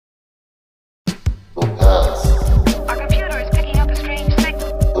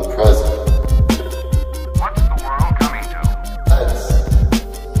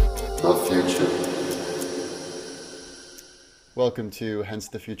welcome to Hence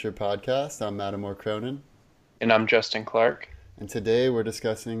the Future podcast. I'm Mattimore Cronin, And I'm Justin Clark. and today we're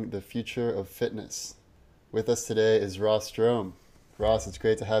discussing the future of fitness. With us today is Ross Drome. Ross, it's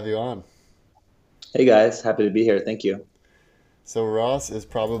great to have you on. Hey guys, happy to be here. Thank you. So, Ross is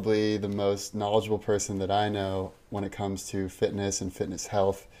probably the most knowledgeable person that I know when it comes to fitness and fitness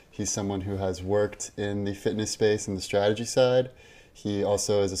health. He's someone who has worked in the fitness space and the strategy side. He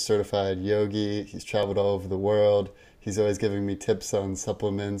also is a certified yogi. He's traveled all over the world. He's always giving me tips on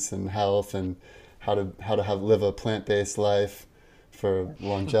supplements and health and how to live a plant-based life for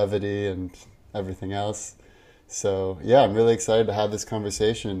longevity and everything else. So, yeah, I'm really excited to have this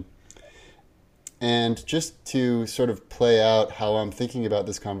conversation. And just to sort of play out how I'm thinking about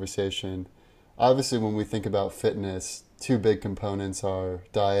this conversation, obviously when we think about fitness, two big components are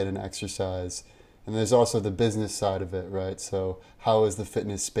diet and exercise. And there's also the business side of it, right? So how is the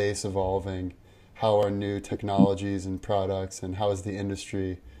fitness space evolving? How are new technologies and products, and how is the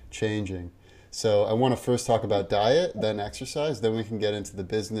industry changing? So I want to first talk about diet, then exercise, then we can get into the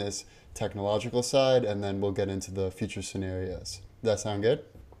business technological side, and then we'll get into the future scenarios. Does that sound good?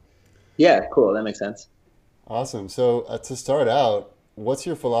 Yeah, cool. That makes sense. Awesome. So to start out, what's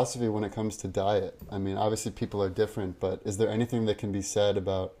your philosophy when it comes to diet? I mean, obviously people are different, but is there anything that can be said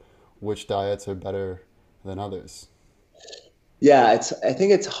about which diets are better than others? Yeah, I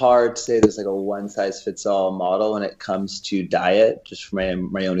think it's hard to say there's like a one size fits all model when it comes to diet, just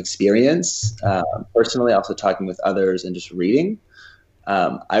from my own experience. Personally, also talking with others and just reading.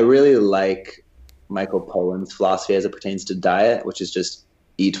 I really like Michael Pollan's philosophy as it pertains to diet, which is just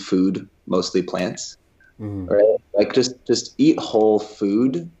eat food, mostly plants, Mm. right? Like just eat whole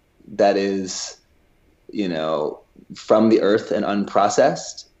food that is, from the earth and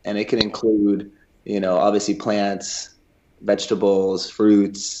unprocessed. And it can include, obviously plants, vegetables,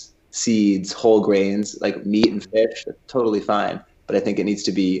 fruits, seeds, whole grains, like meat and fish, totally fine. But I think it needs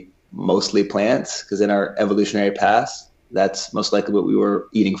to be mostly plants because in our evolutionary past, that's most likely what we were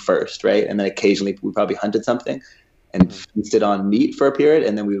eating first, right? And then occasionally we probably hunted something and feasted on meat for a period,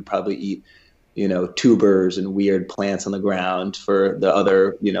 and then we would probably eat, tubers and weird plants on the ground for the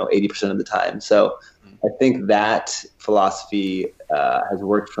other, 80% of the time. So I think that philosophy has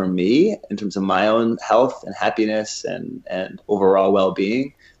worked for me in terms of my own health and happiness and overall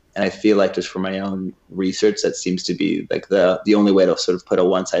well-being. And I feel like just from my own research, that seems to be like the only way to sort of put a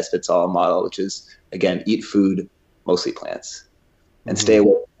one-size-fits-all model, which is, again, eat food, mostly plants, and stay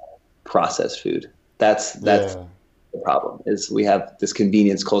away from processed food. That's Yeah. the problem is we have this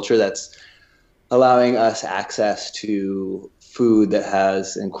convenience culture that's allowing us access to food that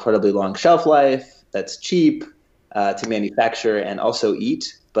has incredibly long shelf life, that's cheap to manufacture and also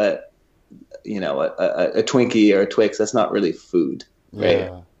eat. But, a Twinkie or a Twix, that's not really food, right?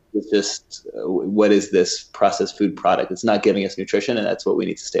 Yeah. It's just, what is this processed food product? It's not giving us nutrition, and that's what we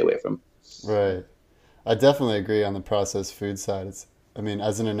need to stay away from. Right. I definitely agree on the processed food side. I mean,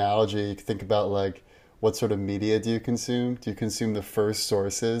 as an analogy, you can think about like what sort of media do you consume? Do you consume the first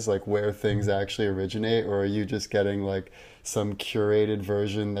sources, like where things actually originate, or are you just getting like some curated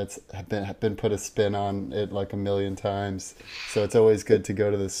version that's been put a spin on it like a million times? So it's always good to go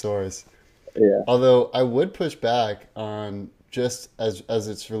to the source. Yeah. Although I would push back on just as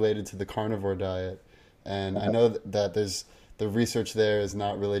it's related to the carnivore diet, and I know that there's the research there is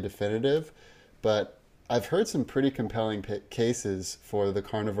not really definitive, but I've heard some pretty compelling cases for the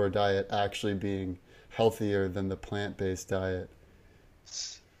carnivore diet actually being healthier than the plant-based diet.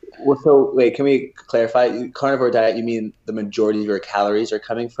 Well, so wait, can we clarify? Carnivore diet, you mean the majority of your calories are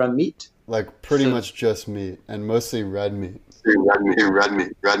coming from meat? Like pretty So, much just meat and mostly red meat.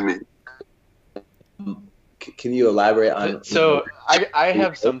 Red meat. Can you elaborate on? so I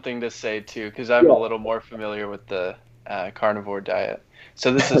have something to say too, because I'm a little more familiar with the carnivore diet.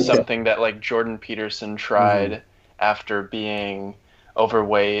 So this is Okay. something that like Jordan Peterson Hmm. tried after being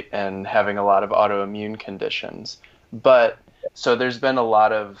overweight and having a lot of autoimmune conditions. But so there's been a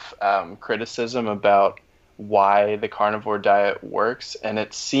lot of criticism about why the carnivore diet works, and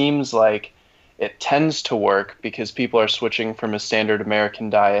it seems like it tends to work because people are switching from a standard American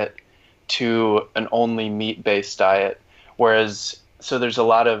diet to an only meat-based diet. Whereas, so there's a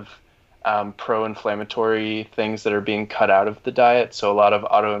lot of pro-inflammatory things that are being cut out of the diet. So a lot of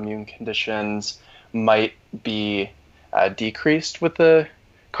autoimmune conditions might be decreased with the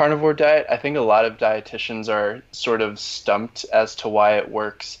carnivore diet. I think a lot of dietitians are sort of stumped as to why it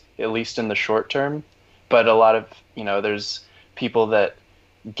works, at least in the short term. But a lot of, there's people that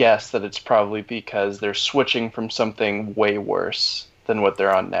guess that it's probably because they're switching from something way worse than what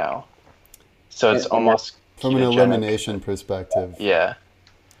they're on now. So it's And almost From an ketogenic. elimination perspective. Yeah,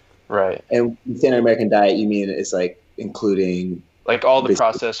 right. And standard American diet, you mean it's like including Like all the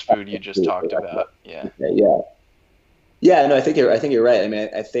basically processed food you just talked about. Yeah. Yeah, no, I think you're right. I mean,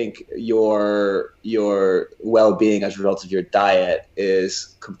 I think your well-being as a result of your diet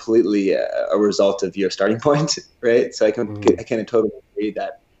is completely a result of your starting point, right? So I can totally agree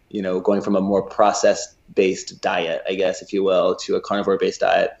that, you know, going from a more process-based diet, I guess, if you will, to a carnivore-based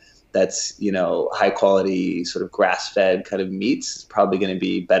diet that's, you know, high quality sort of grass-fed kind of meats is probably going to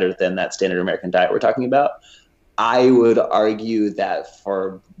be better than that standard American diet we're talking about. I would argue that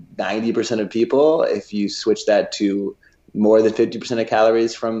for 90% of people, if you switch that to more than 50% of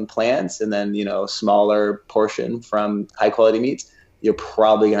calories from plants and then, you know, smaller portion from high quality meats, you're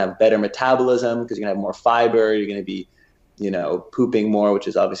probably going to have better metabolism because you're going to have more fiber. You're going to be, you know, pooping more, which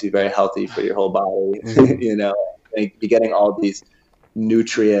is obviously very healthy for your whole body. You know, you're getting all these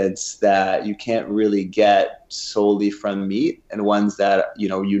nutrients that you can't really get solely from meat, and ones that, you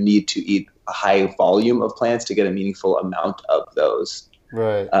know, you need to eat a high volume of plants to get a meaningful amount of those.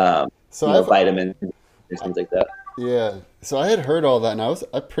 Right. So you know, vitamins and things like that. Yeah. So I had heard all that, and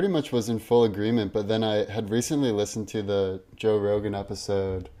I pretty much was in full agreement. But then I had recently listened to the Joe Rogan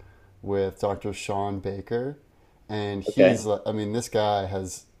episode with Dr. Sean Baker, and he's like, I mean, this guy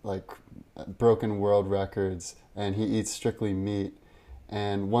has like broken world records, and he eats strictly meat.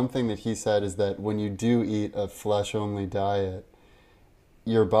 And one thing that he said is that when you do eat a flesh-only diet,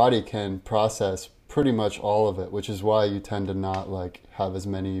 your body can process pretty much all of it, which is why you tend to not like have as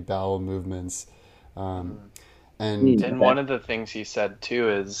many bowel movements. And one of the things he said too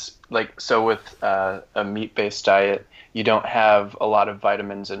is like, so with a meat-based diet, you don't have a lot of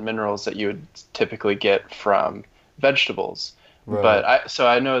vitamins and minerals that you would typically get from vegetables. Right. But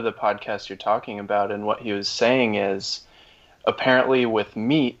I know the podcast you're talking about, and what he was saying is apparently with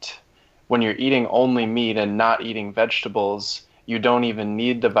meat, when you're eating only meat and not eating vegetables, you don't even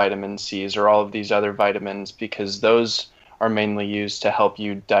need the vitamin C's or all of these other vitamins, because those are mainly used to help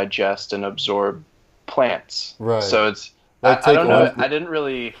you digest and absorb plants. Right. So it's, I don't know, I didn't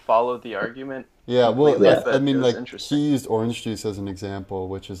really follow the argument. Yeah, well, I mean, like, he used orange juice as an example,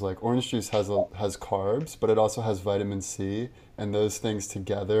 which is like, orange juice has carbs, but it also has vitamin C, and those things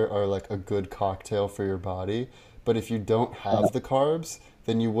together are like a good cocktail for your body. But if you don't have the carbs,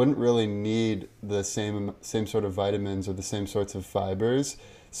 then you wouldn't really need the same sort of vitamins or the same sorts of fibers.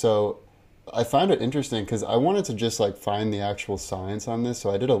 So I found it interesting because I wanted to just like find the actual science on this. So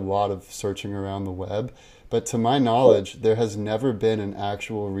I did a lot of searching around the web. But to my knowledge, there has never been an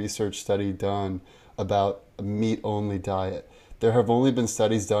actual research study done about a meat-only diet. There have only been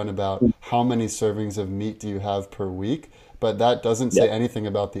studies done about how many servings of meat do you have per week, but that doesn't say anything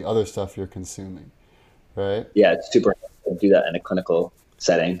about the other stuff you're consuming, right? Yeah, it's super hard to do that in a clinical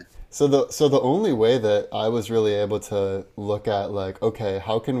setting. So the only way that I was really able to look at like, okay,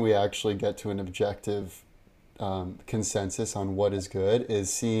 how can we actually get to an objective consensus on what is good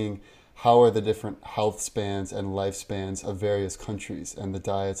is seeing how are the different health spans and lifespans of various countries and the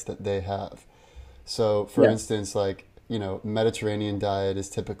diets that they have. So for instance, like, you know, Mediterranean diet is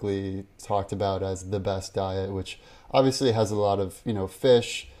typically talked about as the best diet, which obviously has a lot of, you know,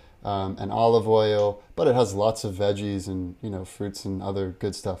 fish, and olive oil, but it has lots of veggies and, you know, fruits and other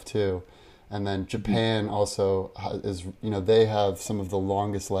good stuff too. And then Japan also is, you know, they have some of the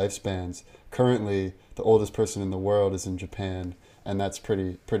longest lifespans. Currently, the oldest person in the world is in Japan, and that's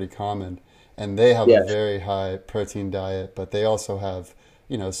pretty common. And they have a very high protein diet, but they also have,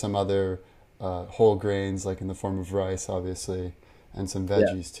 you know, some other whole grains, like in the form of rice, obviously, and some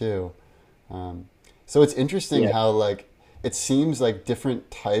veggies too. So it's interesting how, like, it seems like different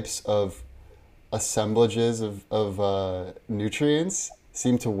types of assemblages of nutrients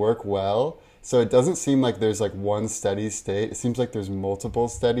seem to work well. So it doesn't seem like there's like one steady state. It seems like there's multiple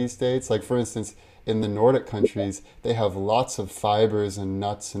steady states. Like, for instance, in the Nordic countries, they have lots of fibers and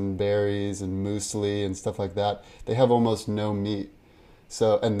nuts and berries and muesli and stuff like that. They have almost no meat.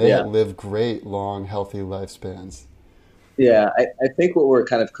 So, and they live great, long, healthy lifespans. Yeah, I think what we're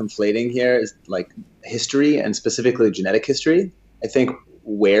kind of conflating here is like history, and specifically genetic history. I think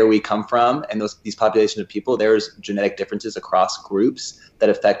where we come from and these populations of people, there's genetic differences across groups that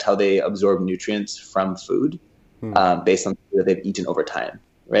affect how they absorb nutrients from food based on what they've eaten over time,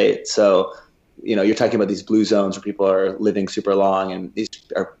 right? So, you know, you're talking about these blue zones where people are living super long, and these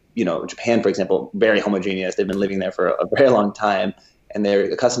are, you know, Japan, for example, very homogeneous. They've been living there for a very long time, and they're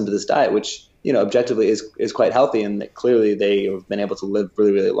accustomed to this diet, which, you know, objectively is quite healthy, and clearly they have been able to live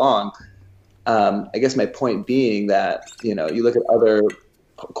really, really long. I guess my point being that, you know, you look at other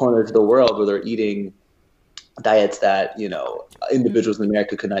corners of the world where they're eating diets that, you know, individuals in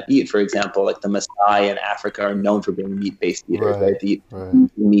America could not eat. For example, like the Maasai in Africa are known for being meat-based eaters, right? They eat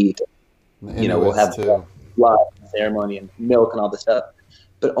meat. You know, we'll have blood ceremony and milk and all this stuff,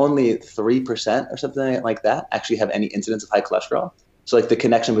 but only 3% or something like that actually have any incidence of high cholesterol. So like the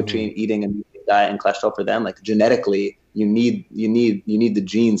connection between eating and diet and cholesterol for them, like genetically, you need the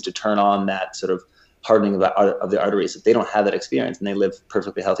genes to turn on that sort of hardening of the arteries. If they don't have that experience, and they live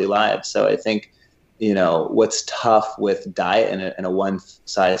perfectly healthy lives. So I think, what's tough with diet in a one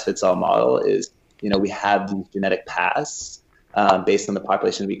size fits all model is, we have these genetic paths based on the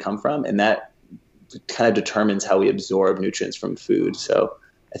population we come from, and that kind of determines how we absorb nutrients from food. So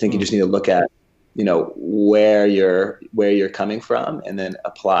I think you just need to look at, where you're coming from, and then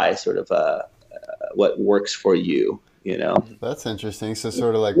apply sort of what works for you. That's interesting. So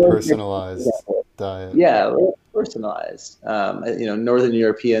sort of like personalized diet. Yeah, personalized. Northern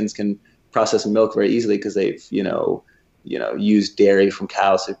Europeans can process milk very easily because they've used dairy from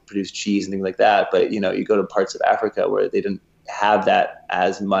cows to produce cheese and things like that. But you go to parts of Africa where they didn't have that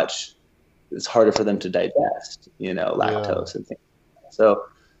as much. It's harder for them to digest, lactose and things. So,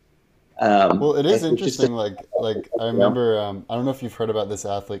 well, it is interesting. Like I remember, I don't know if you've heard about this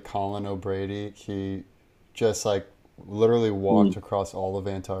athlete, Colin O'Brady. He just literally walked across all of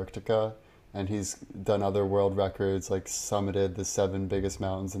Antarctica, and he's done other world records, like summited the 7 biggest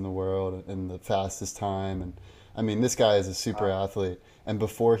mountains in the world in the fastest time. And I mean, this guy is a super athlete. And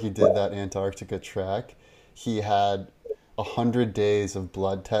before he did that Antarctica trek, he had 100 days of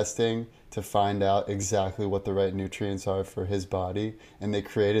blood testing to find out exactly what the right nutrients are for his body. And they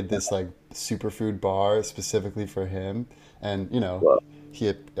created this superfood bar specifically for him. And,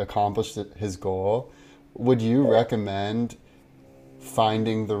 he accomplished his goal. Would you recommend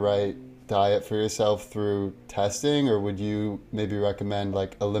finding the right diet for yourself through testing, or would you maybe recommend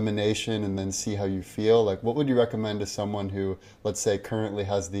elimination and then see how you feel? What would you recommend to someone who, let's say, currently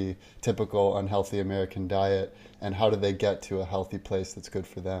has the typical unhealthy American diet, and how do they get to a healthy place that's good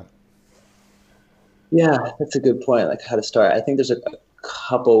for them? Yeah, that's a good point. How to start. I think there's a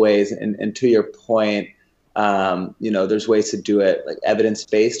couple ways, and to your point, there's ways to do it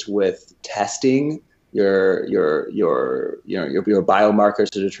evidence-based with testing your biomarkers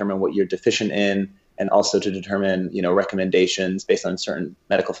to determine what you're deficient in, and also to determine recommendations based on certain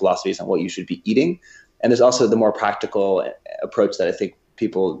medical philosophies on what you should be eating. And there's also the more practical approach that I think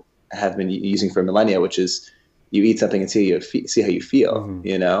people have been using for millennia, which is you eat something and see how you feel,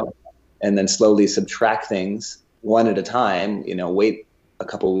 and then slowly subtract things one at a time. Wait a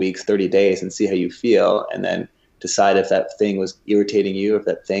couple of weeks, 30 days, and see how you feel, and then decide if that thing was irritating you, or if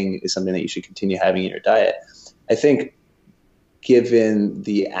that thing is something that you should continue having in your diet. I think given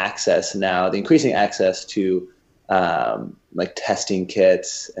the access now, the increasing access to testing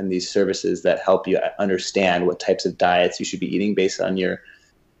kits and these services that help you understand what types of diets you should be eating based on your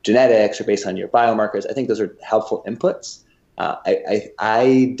genetics or based on your biomarkers, I think those are helpful inputs.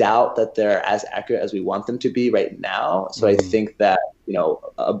 I doubt that they're as accurate as we want them to be right now. So I think that,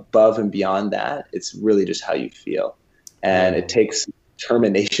 above and beyond that, it's really just how you feel. And it takes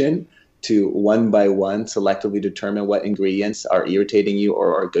determination to one by one selectively determine what ingredients are irritating you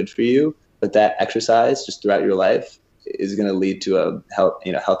or are good for you. But that exercise just throughout your life is going to lead to a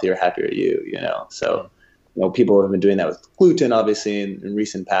healthier, happier you, So, people have been doing that with gluten, obviously, in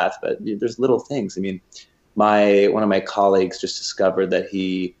recent past, but there's little things. I mean, one of my colleagues just discovered that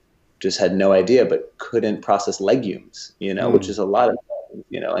he just had no idea, but couldn't process legumes, which is a lot of,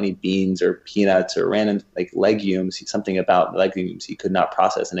 any beans or peanuts or random legumes, something about legumes he could not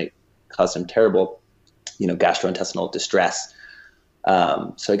process, and it caused him terrible, gastrointestinal distress.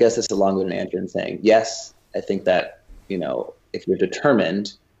 So I guess that's a long-winded answer in saying, yes, I think that, if you're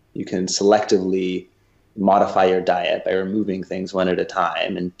determined, you can selectively modify your diet by removing things one at a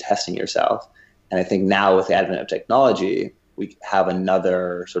time and testing yourself. And I think now with the advent of technology, we have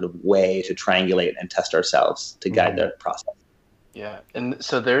another sort of way to triangulate and test ourselves to guide the process. Yeah, and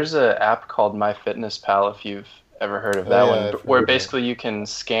so there's an app called MyFitnessPal, if you've ever heard of that one, where basically you can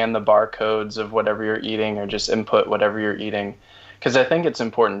scan the barcodes of whatever you're eating or just input whatever you're eating. Because I think it's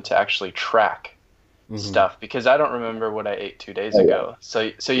important to actually track stuff, because I don't remember what I ate 2 days ago. So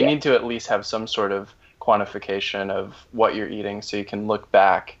you need to at least have some sort of quantification of what you're eating so you can look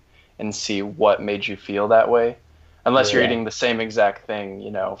back and see what made you feel that way. Unless you're eating the same exact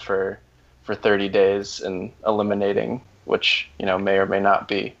thing, for 30 days and eliminating, which, may or may not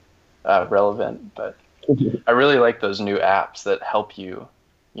be relevant. But I really like those new apps that help you,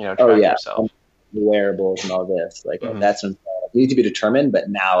 track yourself. Wearables and all this. That's when you need to be determined, but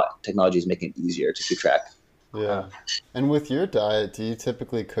now technology is making it easier to keep track. Yeah. And with your diet, do you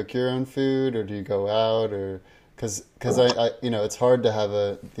typically cook your own food, or do you go out, or because I it's hard to have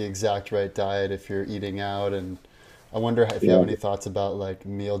the exact right diet if you're eating out, and I wonder if you Yeah. have any thoughts about like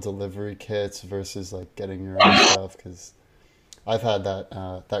meal delivery kits versus like getting your own stuff, because I've had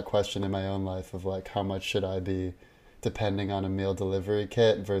that question in my own life of like how much should I be depending on a meal delivery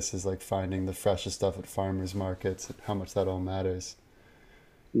kit versus like finding the freshest stuff at farmers markets, and how much that all matters.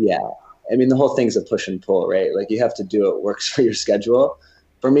 Yeah. I mean, the whole thing's a push and pull, right? Like you have to do what works for your schedule.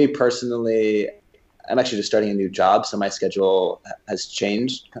 For me personally, I'm actually just starting a new job, so my schedule has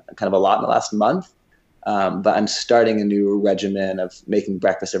changed kind of a lot in the last month. But I'm starting a new regimen of making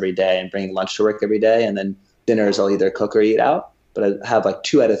breakfast every day and bringing lunch to work every day, and then dinners I'll either cook or eat out. But I have like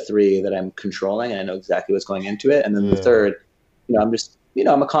 2 out of 3 that I'm controlling, and I know exactly what's going into it. And then the Yeah. third, I'm just,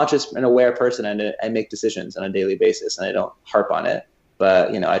 I'm a conscious and aware person, and I make decisions on a daily basis, and I don't harp on it.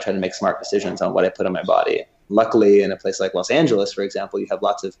 But I try to make smart decisions on what I put on my body. Luckily, in a place like Los Angeles, for example, you have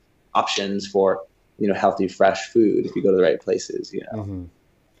lots of options for healthy, fresh food if you go to the right places. Hmm.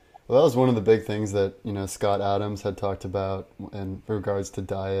 Well, that was one of the big things that, Scott Adams had talked about in regards to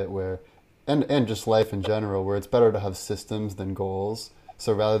diet, where, and just life in general, where it's better to have systems than goals.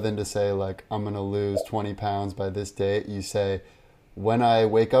 So rather than to say like, I'm going to lose 20 pounds by this date, you say, when I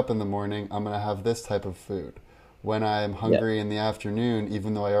wake up in the morning, I'm going to have this type of food. When I'm Yeah. hungry in the afternoon,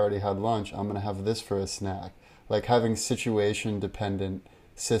 even though I already had lunch, I'm going to have this for a snack. Like having situation dependent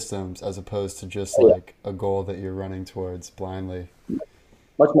systems as opposed to just Yeah. like a goal that you're running towards blindly.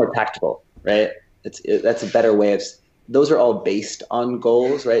 Much more tactical, right? That's a better way of. Those are all based on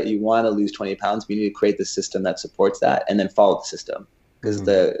goals, right? You want to lose 20 pounds, but you need to create the system that supports that, and then follow the system, because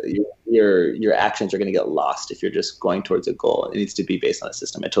Mhm. your actions are going to get lost if you're just going towards a goal. It needs to be based on a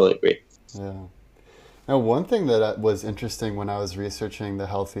system. I totally agree. Yeah. Now, one thing that was interesting when I was researching the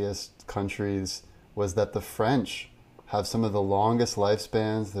healthiest countries was that the French have some of the longest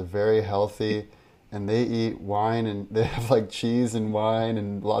lifespans. They're very healthy, and they eat wine, and they have like cheese and wine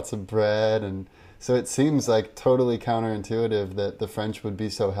and lots of bread. And so it seems like totally counterintuitive that the French would be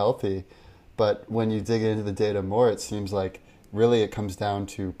so healthy. But when you dig into the data more, it seems like really it comes down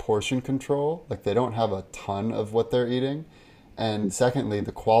to portion control. Like they don't have a ton of what they're eating. And secondly,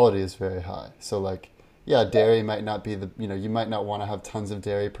 the quality is very high. So like, yeah, dairy might not be you might not want to have tons of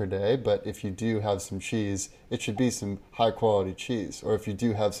dairy per day, but if you do have some cheese, it should be some high quality cheese. Or if you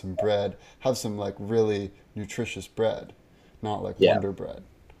do have some bread, have some like really nutritious bread, not like Yeah, Wonder Bread.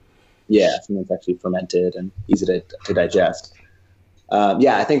 yeah, something that's actually fermented and easy to digest.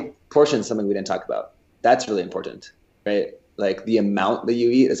 Yeah, I think portion is something we didn't talk about. That's really important, right? Like the amount that you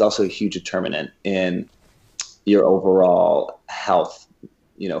eat is also a huge determinant in your overall health,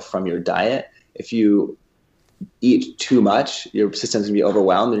 from your diet. If you eat too much, your system's gonna be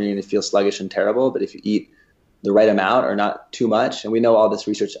overwhelmed and you're gonna feel sluggish and terrible. But if you eat the right amount or not too much, and we know all this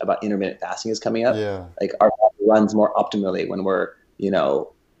research about intermittent fasting is coming up, Yeah. like our body runs more optimally when we're,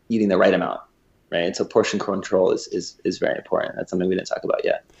 eating the right amount, right? And so portion control is very important. That's something we didn't talk about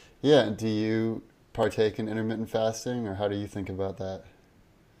yet. Yeah. Do you partake in intermittent fasting, or how do you think about that?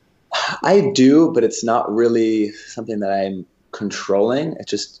 I do, but it's not really something that I'm controlling. It's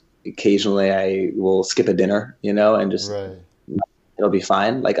just occasionally I will skip a dinner, and just Right. it'll be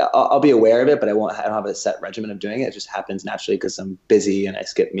fine. Like I'll be aware of it, but I don't have a set regimen of doing it. It just happens naturally because I'm busy and I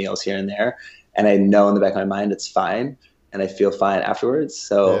skip meals here and there, and I know in the back of my mind it's fine, and I feel fine afterwards.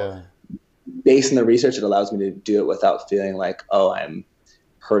 So Yeah. based on the research, it allows me to do it without feeling like, oh, I'm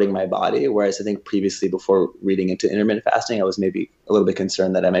hurting my body. Whereas I think previously, before reading into intermittent fasting, I was maybe a little bit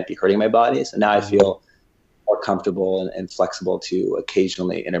concerned that I might be hurting my body. So now I Hmm. feel more comfortable and flexible to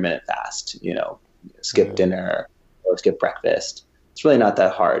occasionally intermittent fast, skip Yeah. dinner or skip breakfast. It's really not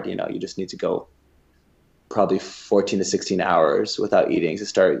that hard. You just need to go probably 14 to 16 hours without eating to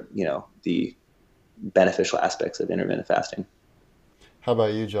start, the beneficial aspects of intermittent fasting. How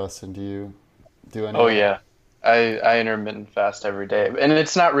about you, Justin? Do you do any Oh of that? yeah, I intermittent fast every day, and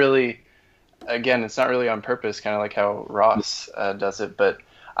it's not really, again, it's not really on purpose, kind of like how Ross does it. But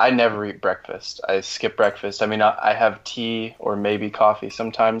I never eat breakfast. I skip breakfast. I mean, I have tea or maybe coffee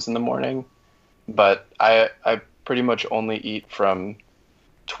sometimes in the morning, but I pretty much only eat from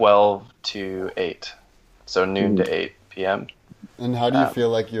 12 to 8, so noon Mhm. to 8 p.m. And how do you Um, feel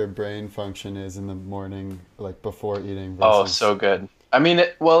like your brain function is in the morning, like before eating oh, versus? so good. I mean,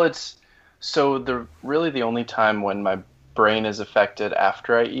 well, it's so the only time when my brain is affected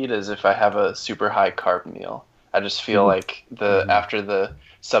after I eat is if I have a super high carb meal. I just feel Mhm. like the Hmm. after the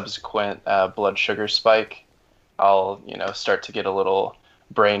subsequent blood sugar spike, I'll start to get a little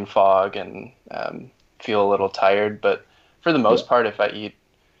brain fog and feel a little tired. But for the Yeah. most part, if I eat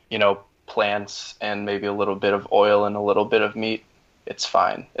plants and maybe a little bit of oil and a little bit of meat, it's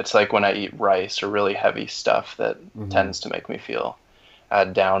fine. It's like when I eat rice or really heavy stuff that Hmm. tends to make me feel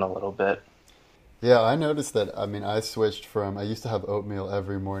down a little bit. Yeah, I noticed that. I mean, I switched from, I used to have oatmeal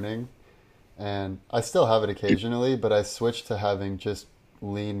every morning, and I still have it occasionally, but I switched to having just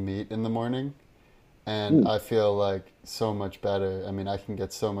lean meat in the morning, and Hmm. I feel like so much better. I mean, I can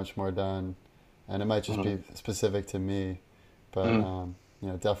get so much more done, and it might just Mhm. be specific to me, but Mhm.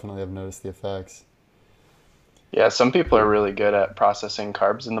 definitely I've noticed the effects. Yeah, some people are Cool. really good at processing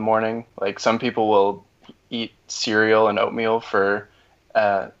carbs in the morning. Like some people will eat cereal and oatmeal for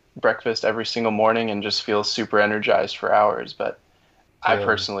uh, breakfast every single morning and just feel super energized for hours. But I Really?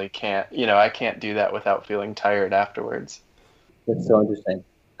 personally can't, I can't do that without feeling tired afterwards. That's so interesting.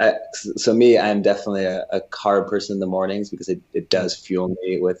 So me, I'm definitely a carb person in the mornings because it does fuel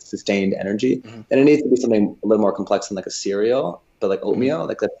me with sustained energy. Mm-hmm. And it needs to be something a little more complex than like a cereal, but like Hmm. oatmeal,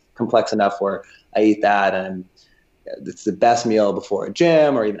 like that's complex enough where I eat that and it's the best meal before a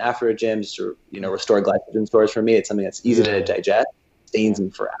gym or even after a gym just to, restore glycogen stores for me. It's something that's easy to Yeah. digest, Yeah. stays me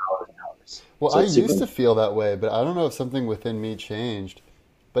for hours and hours. Well, So I it's super. used to feel that way, but I don't know if something within me changed.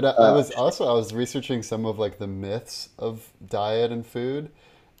 But Uh, I was researching some of like the myths of diet and food,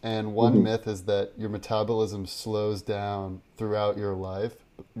 and one mhm. myth is that your metabolism slows down throughout your life.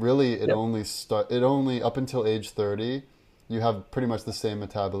 Really, Yep. it only up until age 30, you have pretty much the same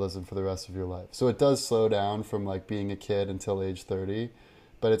metabolism for the rest of your life. So it does slow down from like being a kid until age 30,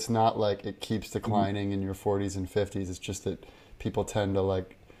 but it's not like it keeps Mhm. declining in your 40s and 50s. It's just that people tend to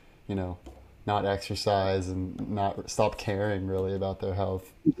like, you know, not exercise and not stop caring really about their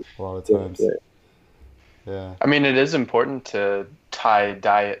health a lot of Yeah, times. yeah. Yeah. I mean, it is important to tie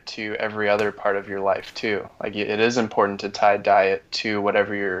diet to every other part of your life too. Like it is important to tie diet to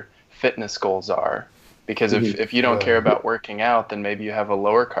whatever your fitness goals are. Because Mhm. if you don't care Right. about working out, then maybe you have a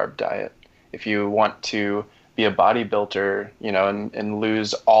lower carb diet. If you want to be a bodybuilder, and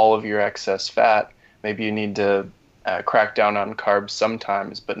lose all of your excess fat, maybe you need to crack down on carbs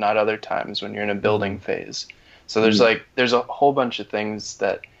sometimes, but not other times when you're in a building Hmm. phase. So there's Mhm. like there's a whole bunch of things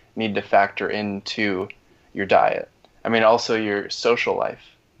that need to factor into your diet. I mean, also your social life,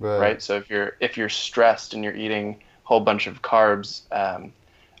 Right. right? So if you're stressed and you're eating a whole bunch of carbs,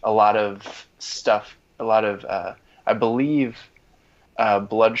 a lot of stuff, a lot of I believe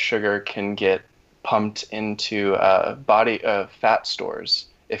blood sugar can get pumped into body fat stores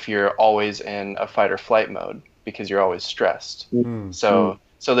if you're always in a fight or flight mode because you're always stressed. Hmm. So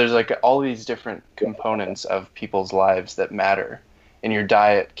there's like all these different components of people's lives that matter, and your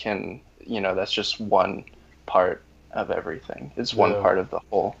diet can, that's just one part of everything. It's one Yeah. part of the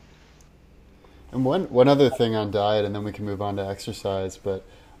whole. And one other thing on diet, and then we can move on to exercise. But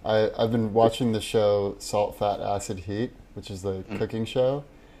I've been watching the show Salt, Fat, Acid, Heat, which is the Mm. cooking show,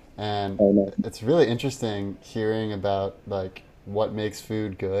 and Oh, no. it's really interesting hearing about like what makes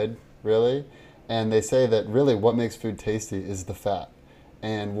food good, really. And they say that really what makes food tasty is the fat.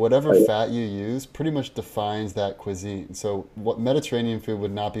 And whatever Oh, yeah. fat you use pretty much defines that cuisine. So what Mediterranean food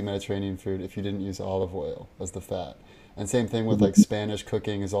would not be Mediterranean food if you didn't use olive oil as the fat. And same thing with like Mhm. Spanish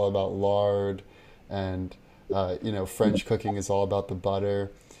cooking is all about lard, and French cooking is all about the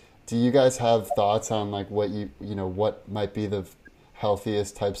butter. Do you guys have thoughts on like what might be the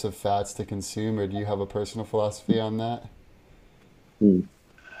healthiest types of fats to consume, or do you have a personal philosophy on that? Mhm.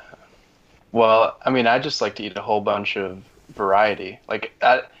 Well, I mean, I just like to eat a whole bunch of variety. Like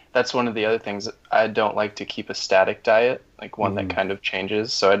that's one of the other things. I don't like to keep a static diet, like one that Hmm. kind of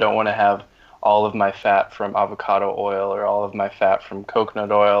changes. So I don't want to have all of my fat from avocado oil or all of my fat from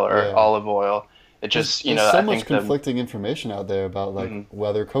coconut oil or Yeah. olive oil. It just, There's so I much think the conflicting information out there about like mhm,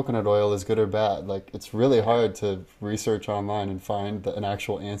 whether coconut oil is good or bad. Like it's really yeah, hard to research online and find an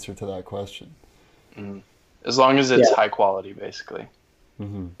actual answer to that question. mhm. As long as Yeah, it's high quality, basically.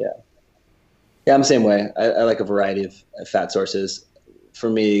 Hmm. yeah, yeah. I'm the same way. I like a variety of fat sources. For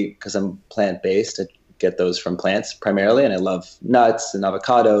me, because I'm plant based, I get those from plants primarily, and I love nuts and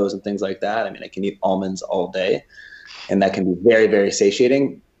avocados and things like that. I mean, I can eat almonds all day, and that can be very, very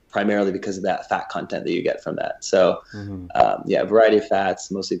satiating, primarily because of that fat content that you get from that. So, Hmm. yeah, variety of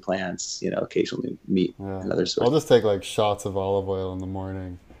fats, mostly plants. Occasionally meat Yeah. and other I'll sources. just take like shots of olive oil in the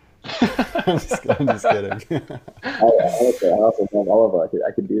morning. I'm just kidding. I also love olive oil.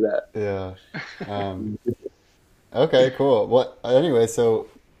 I could do that. Yeah. Um, okay, cool. What anyway, so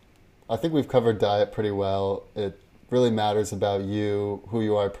I think we've covered diet pretty well. It really matters about you, who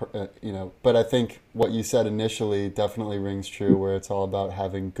you are, but I think what you said initially definitely rings true where it's all about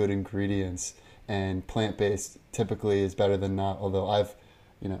having good ingredients, and plant-based typically is better than not, although I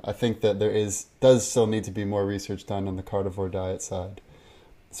think that does still need to be more research done on the carnivore diet side.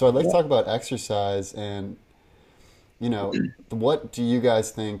 So I'd like to Yeah. talk about exercise, and you know, what do you guys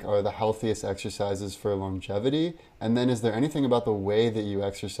think are the healthiest exercises for longevity? And then is there anything about the way that you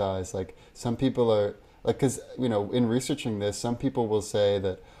exercise? Like some people are like, because, you know, in researching this, some people will say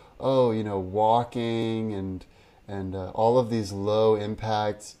that, oh, you know, walking and all of these low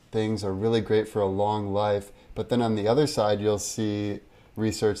impact things are really great for a long life. But then on the other side, you'll see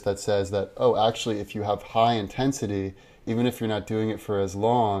research that says that, oh, actually, if you have high intensity, even if you're not doing it for as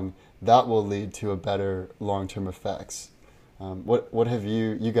long, that will lead to a better long-term effects. What have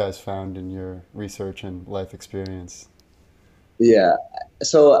you guys found in your research and life experience? Yeah.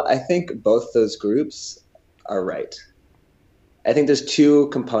 So I think both those groups are right. I think there's two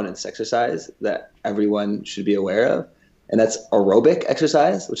components to exercise that everyone should be aware of. And that's aerobic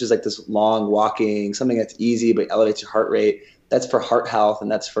exercise, which is like this long walking, something that's easy but elevates your heart rate. That's for heart health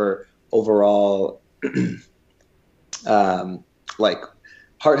and that's for overall like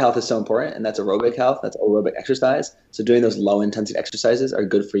heart health is so important, and that's aerobic health. That's aerobic exercise. So doing those low intensity exercises are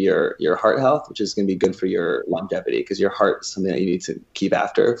good for your heart health, which is going to be good for your longevity because your heart is something that you need to keep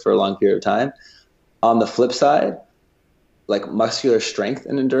after for a long period of time. On the flip side, like muscular strength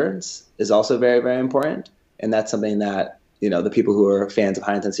and endurance is also very, very important. And that's something that, you know, the people who are fans of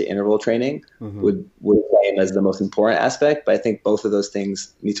high intensity interval training would claim as the most important aspect. But I think both of those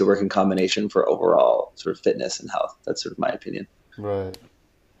things need to work in combination for overall sort of fitness and health. That's sort of my opinion. Right.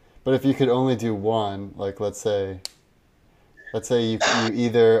 But if you could only do one, like let's say you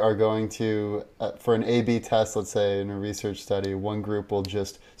either are going to, for an A/B test, let's say in a research study, one group will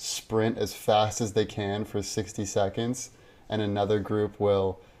just sprint as fast as they can for 60 seconds, and another group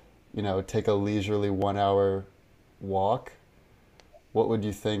will, you know, take a leisurely 1 hour walk. What would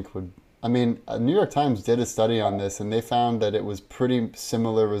you think would, I mean, New York Times did a study on this, and they found that it was pretty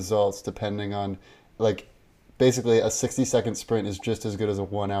similar results depending on, like, basically a 60-second sprint is just as good as a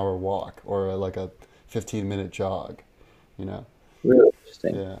 1 hour walk or like a 15-minute jog, you know? Really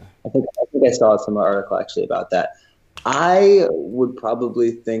interesting. Yeah. I think I saw some article actually about that. I would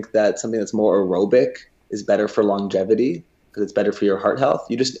probably think that something that's more aerobic is better for longevity because it's better for your heart health.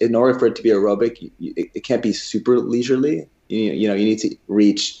 You just, in order for it to be aerobic, it can't be super leisurely. You know, you need to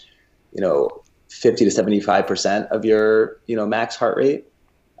reach, you know, 50 to 75% of your, you know, max heart rate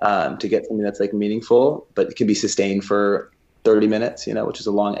to get something that's like meaningful, but it can be sustained for 30 minutes, you know, which is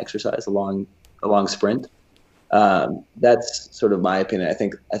a long exercise, a long sprint. That's sort of my opinion. I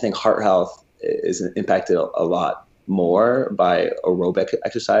think heart health is impacted a lot more by aerobic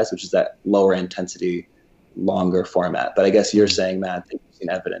exercise, which is that lower intensity, longer format. But I guess you're saying, Matt, that you've seen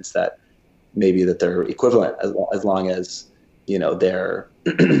evidence that maybe that they're equivalent as long as, you know, they're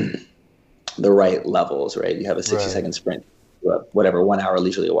the right levels, right? You have a 60-second sprint, whatever, 1 hour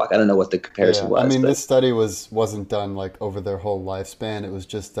leisurely walk. I don't know what the comparison was. I mean, this study wasn't done like over their whole lifespan. It was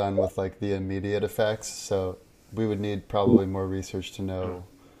just done with like the immediate effects. So we would need probably more research to know,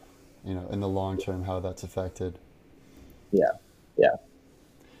 you know, in the long term how that's affected. Yeah. Yeah.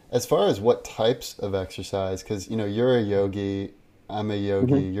 As far as what types of exercise, because, you know, you're a yogi, I'm a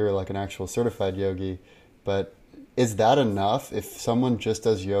yogi, you're like an actual certified yogi, but is that enough? If someone just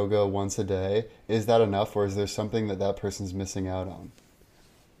does yoga once a day, is that enough, or is there something that person's missing out on?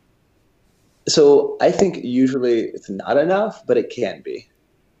 So I think usually it's not enough, but it can be.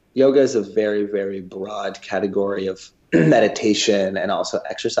 Yoga is a very, very broad category of meditation and also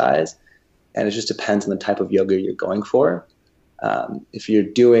exercise. And it just depends on the type of yoga you're going for. If you're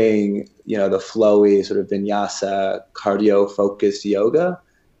doing, you know, the flowy sort of vinyasa, cardio-focused yoga,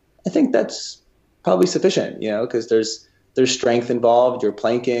 I think that's probably sufficient, you know, because there's strength involved. You're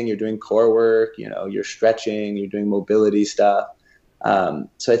planking, you're doing core work, you know, you're stretching, you're doing mobility stuff.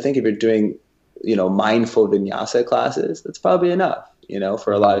 So I think if you're doing, you know, mindful vinyasa classes, that's probably enough, you know,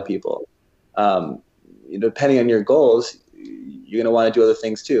 for a lot of people. Depending on your goals, you're going to want to do other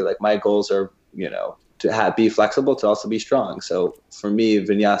things too. Like my goals are, you know, to be flexible, to also be strong. So for me,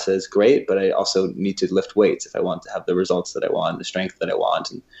 vinyasa is great, but I also need to lift weights if I want to have the results that I want, the strength that I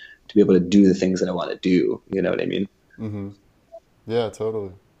want, and to be able to do the things that I want to do. You know what I mean? Mm-hmm. Yeah,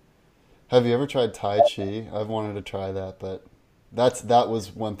 totally. Have you ever tried Tai Chi? I've wanted to try that, but that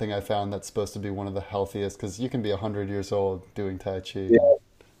was one thing I found that's supposed to be one of the healthiest, because you can be 100 years old doing Tai Chi. Yeah.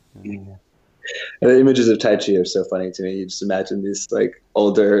 And the images of Tai Chi are so funny to me. You just imagine these like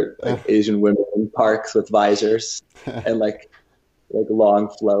older like Asian women in parks with visors and like long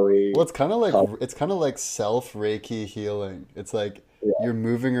flowy. Well, it's kind of like self Reiki healing. It's like you're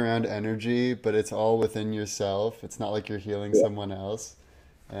moving around energy, but it's all within yourself. It's not like you're healing someone else.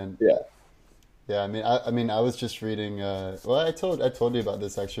 And I mean, I was just reading. Well, I told you about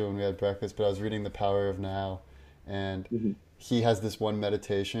this actually when we had breakfast, but I was reading The Power of Now, and he has this one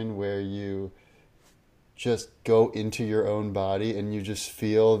meditation where you just go into your own body and you just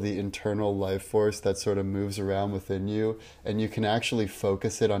feel the internal life force that sort of moves around within you, and you can actually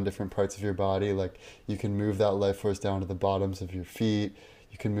focus it on different parts of your body. Like you can move that life force down to the bottoms of your feet,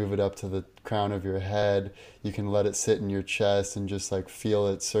 you can move it up to the crown of your head, you can let it sit in your chest and just like feel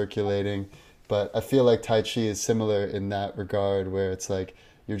it circulating. But I feel like Tai Chi is similar in that regard, where it's like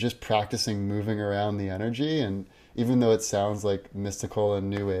you're just practicing moving around the energy. And even though it sounds like mystical and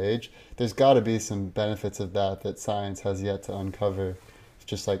new age, there's got to be some benefits of that that science has yet to uncover. It's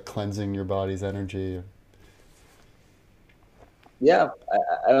just like cleansing your body's energy. Yeah,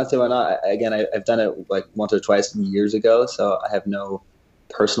 I don't see why not. Again, I've done it like once or twice years ago, so I have no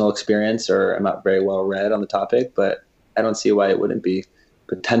personal experience, or I'm not very well read on the topic, but I don't see why it wouldn't be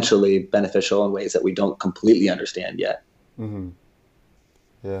potentially beneficial in ways that we don't completely understand yet. Mm-hmm.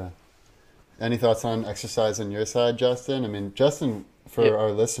 Yeah. Any thoughts on exercise on your side, Justin? I mean, Justin, for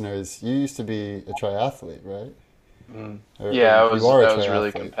our listeners, you used to be a triathlete, right? Yeah, I was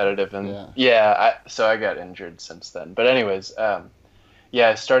really competitive, and so I got injured since then. But anyways,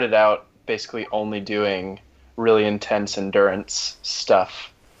 I started out basically only doing really intense endurance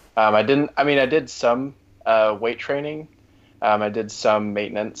stuff. I did some weight training. I did some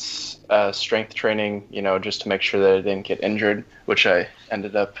maintenance, strength training, just to make sure that I didn't get injured, which I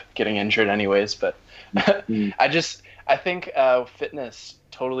ended up getting injured anyways. But I think fitness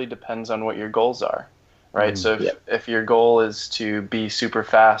totally depends on what your goals are, right? So if your goal is to be super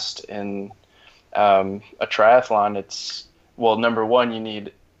fast in a triathlon, number one, you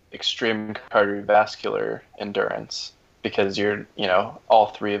need extreme cardiovascular endurance, because all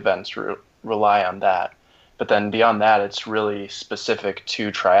three events rely on that. But then beyond that, it's really specific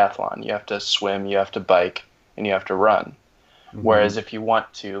to triathlon. You have to swim, you have to bike, and you have to run. Mm-hmm. Whereas if you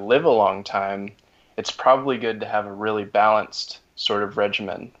want to live a long time, it's probably good to have a really balanced sort of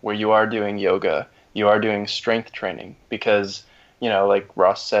regimen where you are doing yoga, you are doing strength training, because, like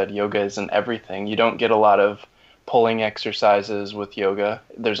Ross said, yoga isn't everything. You don't get a lot of pulling exercises with yoga.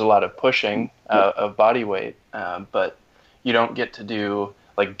 There's a lot of pushing of body weight, but you don't get to do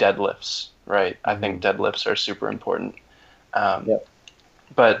like deadlifts. Right, I think deadlifts are super important.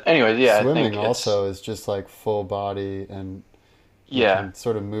 But anyways, swimming I think also is just like full body, and you can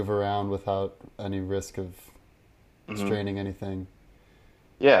sort of move around without any risk of straining anything.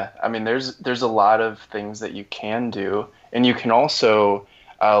 Yeah, I mean, there's a lot of things that you can do, and you can also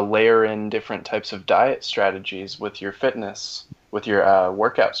layer in different types of diet strategies with your fitness, with your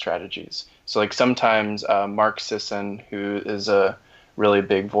workout strategies. So like sometimes Mark Sisson, who is a really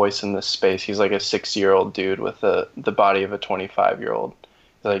big voice in this space. He's like a 60-year-old dude with the body of a 25-year-old,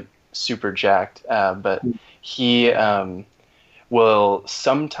 like super jacked. But he will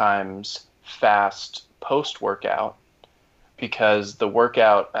sometimes fast post-workout, because the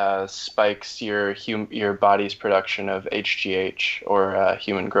workout spikes your body's production of HGH, or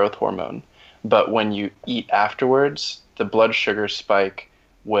human growth hormone. But when you eat afterwards, the blood sugar spike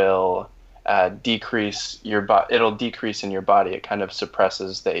will decrease it'll decrease in your body. It kind of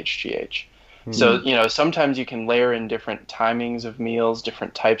suppresses the HGH. Mm-hmm. So, sometimes you can layer in different timings of meals,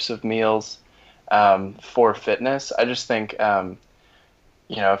 different types of meals for fitness. I just think,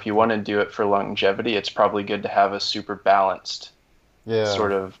 if you want to do it for longevity, it's probably good to have a super balanced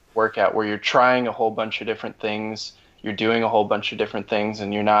sort of workout where you're trying a whole bunch of different things, you're doing a whole bunch of different things,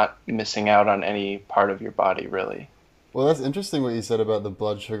 and you're not missing out on any part of your body, really. Well, that's interesting what you said about the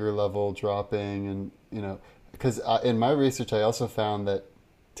blood sugar level dropping, and, because in my research, I also found that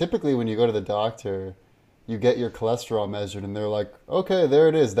typically when you go to the doctor, you get your cholesterol measured, and they're like, okay, there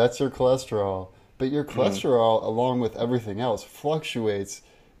it is, that's your cholesterol. But your cholesterol, along with everything else, fluctuates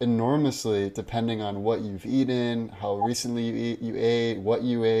enormously depending on what you've eaten, how recently you ate, what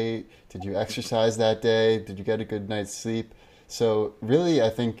you ate, did you exercise that day, did you get a good night's sleep. So really, I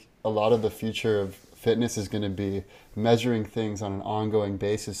think a lot of the future of fitness is going to be measuring things on an ongoing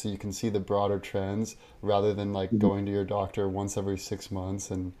basis so you can see the broader trends, rather than like going to your doctor once every 6 months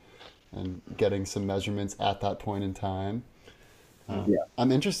and getting some measurements at that point in time.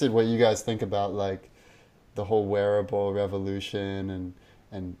 I'm interested what you guys think about like the whole wearable revolution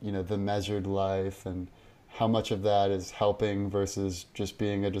and the measured life, and how much of that is helping versus just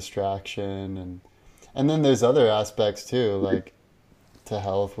being a distraction, and then there's other aspects too, like to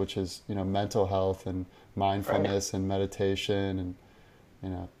health, which is mental health and mindfulness and meditation,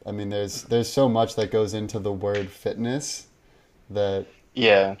 and I mean there's so much that goes into the word fitness that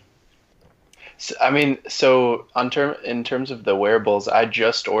So, in terms of the wearables, I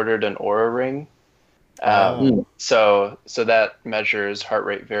just ordered an Oura Ring. So that measures heart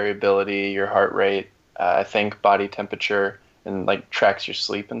rate variability, your heart rate, I think body temperature, and like tracks your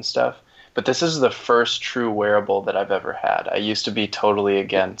sleep and stuff. but this is the first true wearable that I've ever had. I used to be totally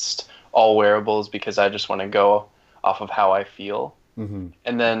against all wearables because I just want to go off of how I feel. Mm-hmm.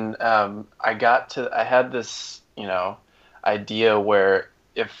 And then I had this, idea where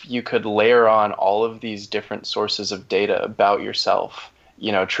if you could layer on all of these different sources of data about yourself,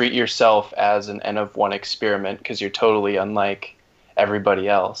 treat yourself as an N of one experiment because you're totally unlike everybody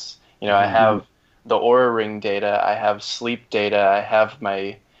else. I have the Oura Ring data, I have sleep data, I have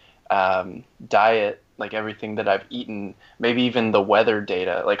my diet, like everything that I've eaten, maybe even the weather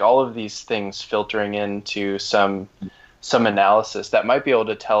data, like all of these things filtering into some analysis that might be able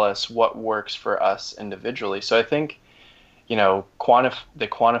to tell us what works for us individually. So I think, the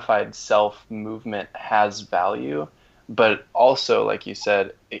quantified self movement has value, but also, like you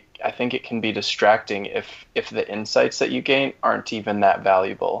said, I think it can be distracting if the insights that you gain aren't even that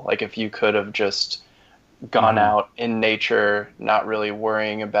valuable. Like if you could have just gone out in nature, not really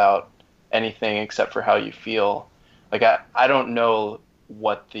worrying about anything except for how you feel. Like I don't know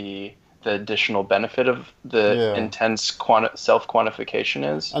what the additional benefit of the intense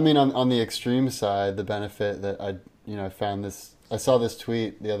self-quantification is. I mean, on the extreme side, the benefit that I saw this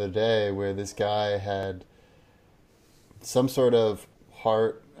tweet the other day where this guy had some sort of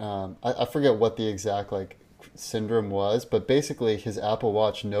heart, I forget what the exact syndrome was, but basically his Apple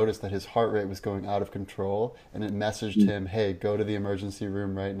Watch noticed that his heart rate was going out of control, and it messaged him, hey, go to the emergency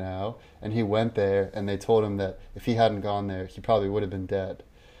room right now. And he went there, and they told him that if he hadn't gone there, he probably would have been dead.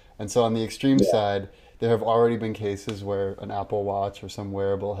 And so on the extreme side, there have already been cases where an Apple Watch or some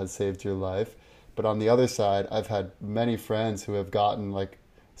wearable has saved your life. But on the other side, I've had many friends who have gotten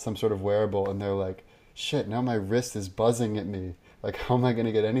some sort of wearable, and they're like, shit, now my wrist is buzzing at me. Like, how am I going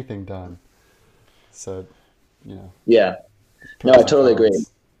to get anything done? So, Yeah. No, I totally agree.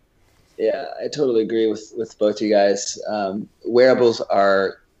 Yeah, I totally agree with both you guys. Wearables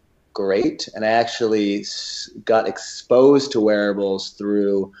are great, and I actually got exposed to wearables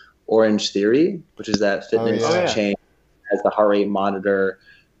through Orange Theory, which is that fitness chain that has the heart rate monitor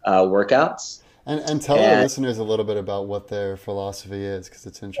workouts. And tell our listeners a little bit about what their philosophy is, because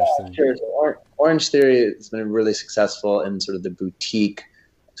it's interesting. Sure. So Orange Theory has been really successful in sort of the boutique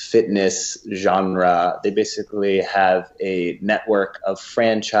fitness genre. They basically have a network of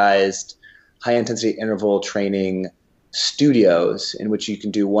franchised high-intensity interval training studios in which you can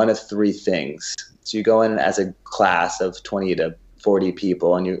do one of three things. So you go in as a class of 20 to 40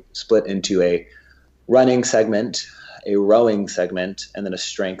 people, and you split into a running segment, a rowing segment, and then a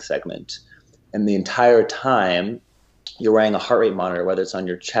strength segment. And the entire time you're wearing a heart rate monitor, whether it's on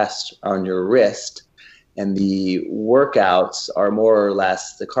your chest or on your wrist, and the workouts are more or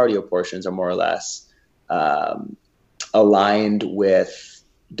less, the cardio portions are more or less aligned with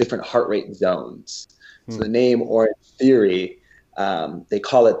different heart rate zones. So the name Orange Theory, they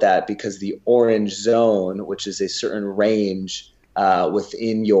call it that because the orange zone, which is a certain range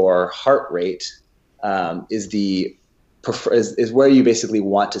within your heart rate, is where you basically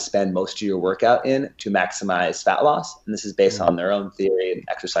want to spend most of your workout in to maximize fat loss. And this is based on their own theory and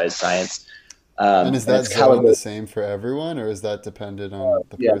exercise science. And is that zone the same for everyone, or is that dependent on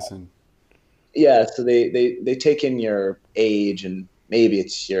the person? Yeah, so they take in your age and maybe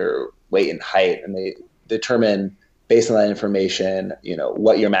it's your weight and height, and they determine based on that information,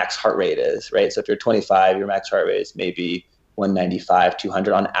 what your max heart rate is, right? So if you're 25, your max heart rate is maybe 195,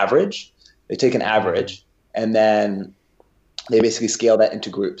 200 on average. They take an average, and then they basically scale that into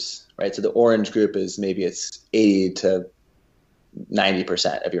groups, right? So the orange group is maybe it's 80 to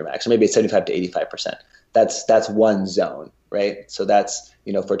 90% of your max, or maybe it's 75 to 85%. That's one zone, right? So that's,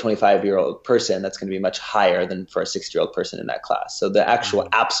 for a 25-year-old person, that's going to be much higher than for a 60-year-old person in that class. So the actual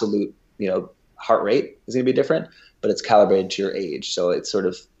absolute, heart rate is going to be different, but it's calibrated to your age. So it sort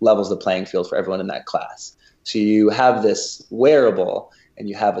of levels the playing field for everyone in that class. So you have this wearable, and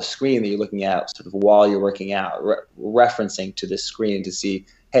you have a screen that you're looking at sort of while you're working out, referencing to this screen to see,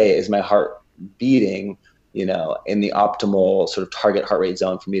 hey, is my heart beating, in the optimal sort of target heart rate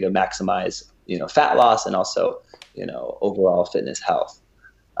zone for me to maximize, fat loss and also, overall fitness health.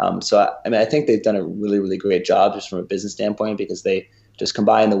 So, I think they've done a really, really great job just from a business standpoint, because they just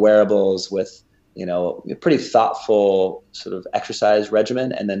combine the wearables with, a pretty thoughtful sort of exercise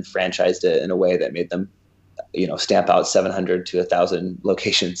regimen, and then franchised it in a way that made them, stamp out 700 to 1,000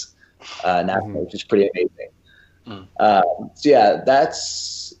 locations nationally, which is pretty amazing. So yeah,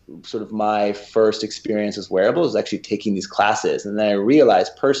 that's sort of my first experience with wearables, is actually taking these classes. And then I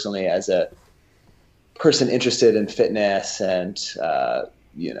realized personally, as a person interested in fitness and,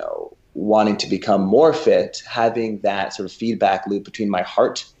 wanting to become more fit, having that sort of feedback loop between my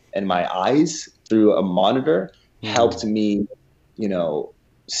heart and my eyes through a monitor helped me,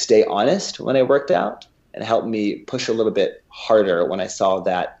 stay honest when I worked out and helped me push a little bit harder when I saw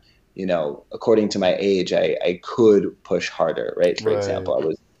that, according to my age, I could push harder, right? For Right. example, I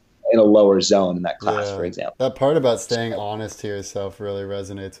was in a lower zone in that class, for Yeah. example. That part about staying honest to yourself really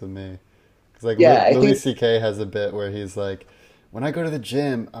resonates with me. Because like Yeah, I Louis think, C.K. has a bit where he's like, when I go to the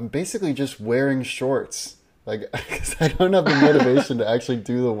gym, I'm basically just wearing shorts. Like, because I don't have the motivation to actually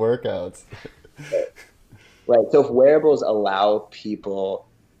do the workouts. right. So if wearables allow people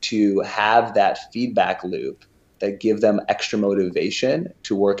to have that feedback loop that give them extra motivation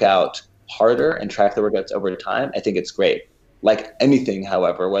to work out harder and track the workouts over time, I think it's great. Like anything,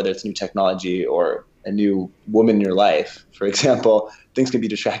 however, whether it's new technology or a new woman in your life, for example, things can be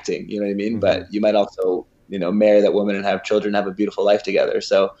distracting, you know what I mean? Hmm. But you might also, marry that woman and have children, have a beautiful life together.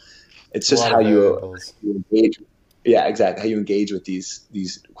 So it's A just lot how of you variables. engage. Yeah, exactly. How you engage with these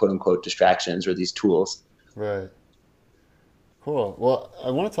quote unquote distractions or these tools. Right. Cool. Well, I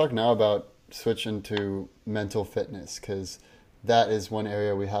want to talk now about switching to mental fitness because that is one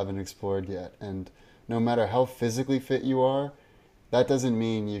area we haven't explored yet. And no matter how physically fit you are, that doesn't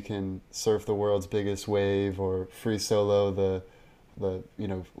mean you can surf the world's biggest wave or free solo the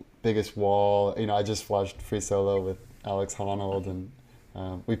biggest wall. I just watched free solo with Alex Honnold, and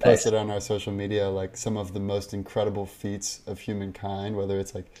we Nice. posted on our social media like some of the most incredible feats of humankind, whether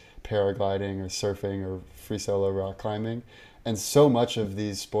it's like paragliding or surfing or free solo rock climbing. And so much of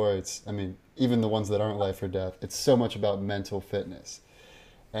these sports, I mean, even the ones that aren't life or death, it's so much about mental fitness.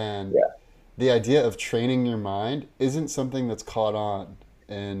 And Yeah. the idea of training your mind isn't something that's caught on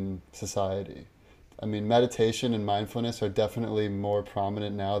in society. I mean, meditation and mindfulness are definitely more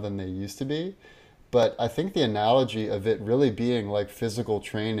prominent now than they used to be. But I think the analogy of it really being like physical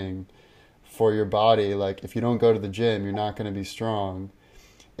training for your body, like if you don't go to the gym, you're not going to be strong.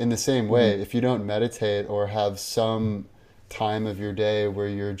 In the same Mhm. way, if you don't meditate or have some time of your day where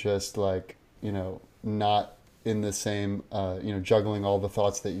you're just like, not in the same, juggling all the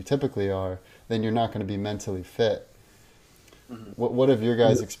thoughts that you typically are, then you're not going to be mentally fit. Mhm. What have your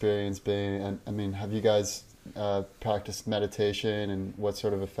guys' experience been? And I mean, have you guys practiced meditation, and what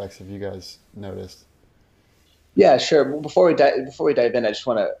sort of effects have you guys noticed? Yeah, sure. Well, before we dive in, I just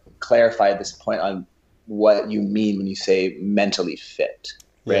want to clarify this point on what you mean when you say mentally fit,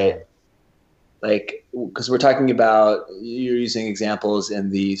 Yeah, right? Like, because we're talking about you're using examples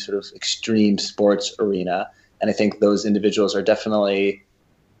in the sort of extreme sports arena, and I think those individuals are definitely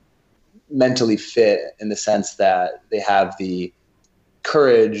mentally fit in the sense that they have the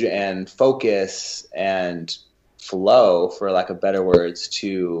courage and focus and flow, for lack of better words,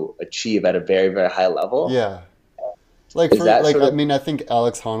 to achieve at a very, very high level. yeah. Like Is for that like sort I of mean I think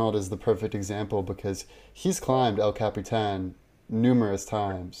Alex Honnold is the perfect example because he's climbed El Capitan numerous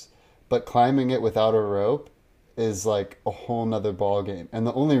times, but climbing it without a rope is like a whole nother ball game. And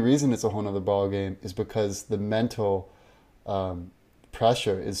the only reason it's a whole nother ball game is because the mental um,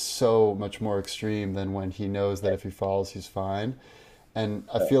 pressure is so much more extreme than when he knows that if he falls, he's fine. And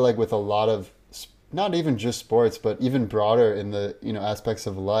I feel like with a lot of not even just sports, but even broader in the aspects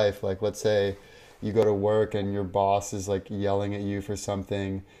of life, like let's say you go to work and your boss is like yelling at you for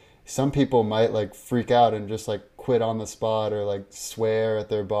something. Some people might like freak out and just like quit on the spot or like swear at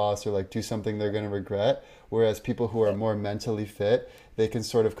their boss or like do something they're going to regret. Whereas people who are more mentally fit, they can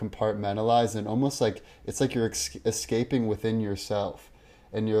sort of compartmentalize and almost like it's like you're escaping within yourself.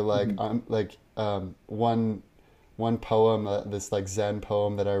 And you're like, Mhm. I'm like, one poem, this like Zen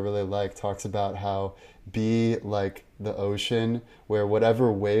poem that I really like, talks about how be like the ocean, where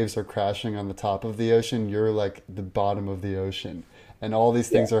whatever waves are crashing on the top of the ocean, you're like the bottom of the ocean. And all these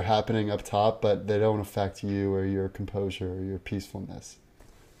Yeah, things are happening up top, but they don't affect you or your composure or your peacefulness.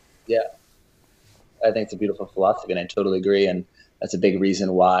 yeah. I think it's a beautiful philosophy, and I totally agree. And that's a big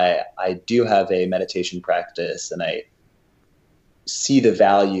reason why I do have a meditation practice, and I see the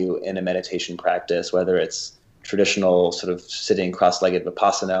value in a meditation practice, whether it's traditional sort of sitting cross-legged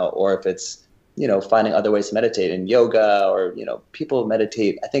vipassana, or if it's finding other ways to meditate in yoga, or people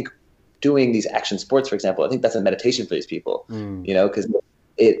meditate. I think doing these action sports, for example, I think that's a meditation for these people. Mm, Because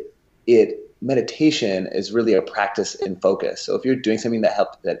it meditation is really a practice in focus. So if you're doing something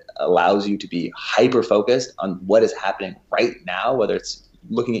that allows you to be hyper focused on what is happening right now, whether it's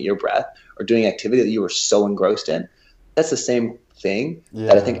looking at your breath or doing activity that you were so engrossed in, that's the same thing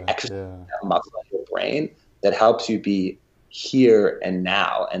that I think yeah, exercises yeah. that muscle in your brain that helps you be here and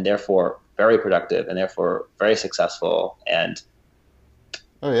now, and therefore very productive, and therefore very successful, and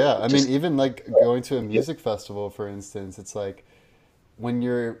Oh yeah. I mean, just even like going to a music festival, for instance, it's like when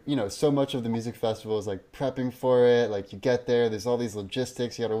you're, so much of the music festival is like prepping for it, like you get there, there's all these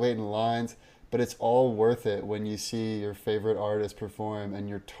logistics, you got to wait in lines. but it's all worth it when you see your favorite artist perform and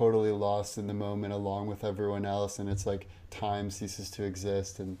you're totally lost in the moment along with everyone else, and it's like time ceases to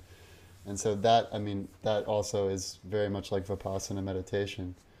exist. And so that, I mean, that also is very much like Vipassana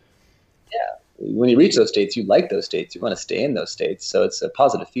meditation. Yeah. When you reach those states, you like those states. You want to stay in those states. So it's a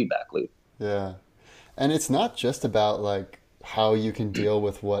positive feedback loop. Yeah. And it's not just about like how you can deal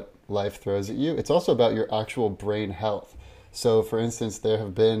with what life throws at you. It's also about your actual brain health. So for instance, there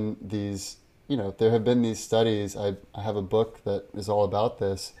have been these studies. I have a book that is all about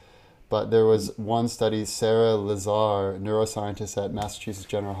this, but there was one study, Sarah Lazar, neuroscientist at Massachusetts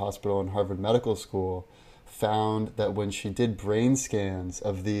General Hospital and Harvard Medical School, found that when she did brain scans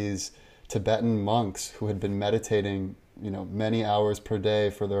of these Tibetan monks who had been meditating, many hours per day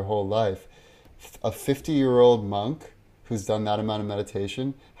for their whole life, a 50-year-old monk who's done that amount of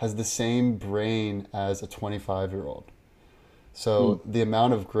meditation has the same brain as a 25-year-old. So the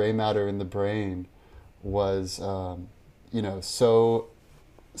amount of gray matter in the brain was,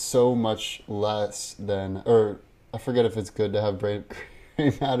 so much less than, or I forget if it's good to have gray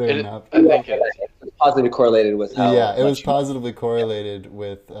matter or not. I think it is. It's positively correlated with how Yeah, it was much positively correlated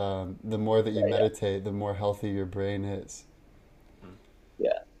with the more that you meditate, the more healthy your brain is.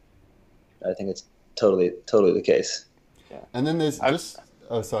 Yeah. I think it's totally the case. And then there's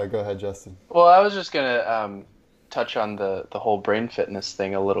oh, sorry, go ahead, Justin. Well, I was just gonna touch on the whole brain fitness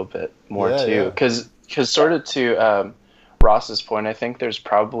thing a little bit more too, because sort of to Ross's point, I think there's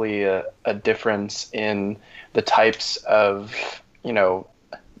probably a difference in the types of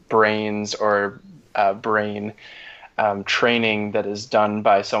brains or brain training that is done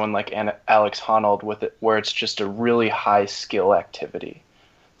by someone like Alex Honnold with it, where it's just a really high skill activity.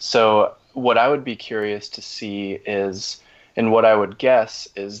 So what I would be curious to see is, and what I would guess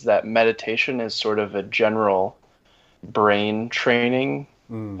is that meditation is sort of a general brain training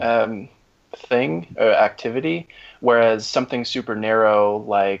thing or activity, whereas something super narrow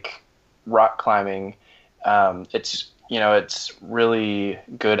like rock climbing, it's really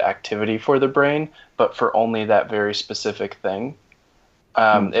good activity for the brain, but for only that very specific thing.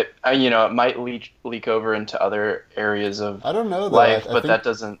 It might leak over into other areas of I don't know, though. life, I but think, that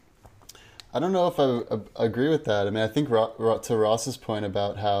doesn't. I don't know if I agree with that. I mean, I think to Ross's point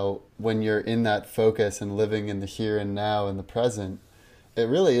about how when you're in that focus and living in the here and now and the present, it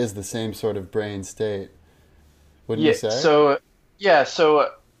really is the same sort of brain state. Wouldn't you say? So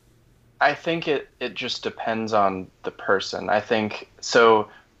I think it just depends on the person. I think so.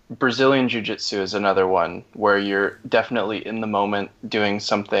 Brazilian Jiu-Jitsu is another one where you're definitely in the moment doing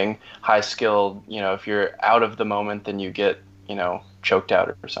something high skilled. If you're out of the moment, then you get choked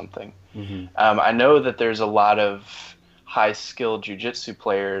out or something. Mm-hmm. I know that there's a lot of high-skilled jiu-jitsu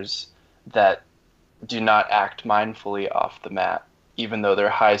players that do not act mindfully off the mat, even though they're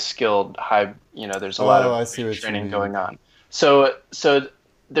high-skilled. There's a lot of training going on. So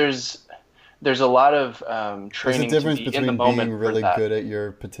there's a lot of training There's a difference to be between in the moment being really for that. good at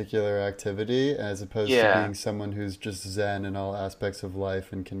your particular activity as opposed to being someone who's just zen in all aspects of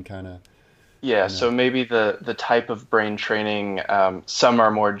life and can kind of. Yeah, so maybe the type of brain training, some are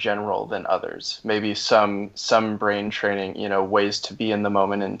more general than others. Maybe some brain training, ways to be in the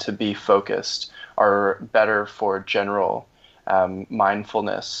moment and to be focused are better for general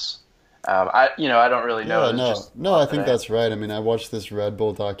mindfulness. I don't really know. No, I think that's right. I mean, I watched this Red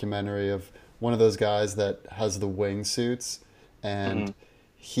Bull documentary of one of those guys that has the wingsuits, and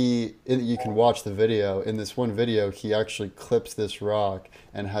you can watch the video. In this one video, he actually clips this rock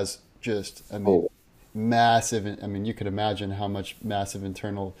and has just, massive, you could imagine how much massive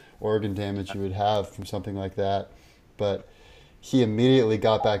internal organ damage you would have from something like that. But he immediately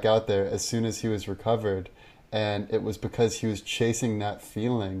got back out there as soon as he was recovered. And it was because he was chasing that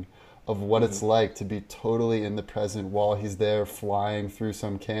feeling of what it's like to be totally in the present while he's there flying through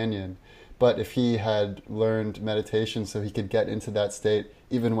some canyon. But if he had learned meditation so he could get into that state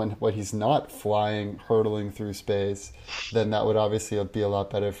even when he's not flying, hurtling through space, then that would obviously be a lot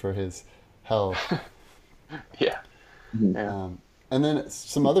better for his health. Yeah. And then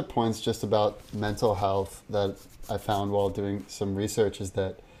some other points just about mental health that I found while doing some research is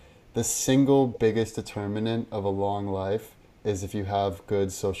that the single biggest determinant of a long life is if you have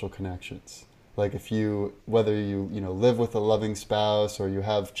good social connections. Like whether you live with a loving spouse, or you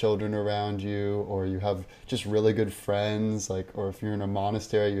have children around you, or you have just really good friends, or if you're in a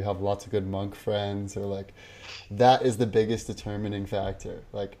monastery, you have lots of good monk friends, or that is the biggest determining factor,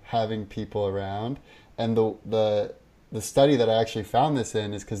 having people around. And the study that I actually found this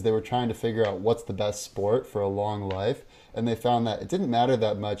in is because they were trying to figure out what's the best sport for a long life, and they found that it didn't matter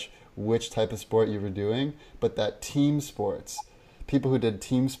that much which type of sport you were doing, but that team sports, people who did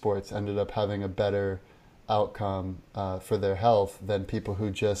team sports ended up having a better outcome for their health than people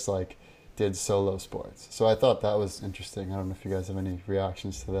who just like did solo sports. So I thought that was interesting. I don't know if you guys have any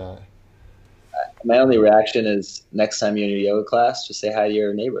reactions to that. My only reaction is next time you're in your yoga class, just say hi to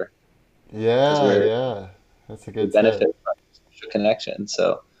your neighbor. Yeah, that's a good benefit tip. from social connection.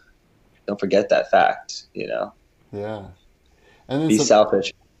 So don't forget that fact, Yeah. And then Be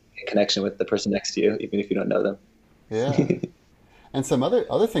selfish, get connection with the person next to you, even if you don't know them. Yeah. And some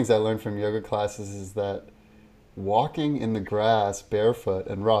other things I learned from yoga classes is that walking in the grass barefoot,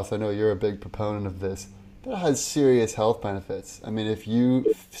 and Ross, I know you're a big proponent of this, that has serious health benefits. I mean, if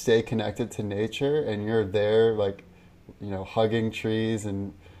you stay connected to nature and you're there, like, hugging trees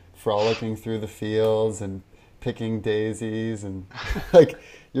and frolicking through the fields and picking daisies and like,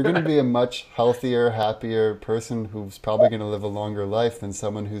 you're going to be a much healthier, happier person who's probably going to live a longer life than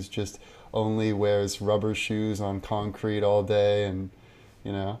someone who's just only wears rubber shoes on concrete all day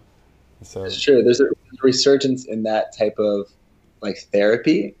so It's true. There's a resurgence in that type of like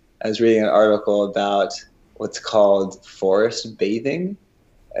therapy. I was reading an article about what's called forest bathing,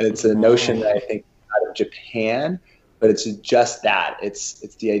 and it's a notion that I think out of Japan, but it's just that. It's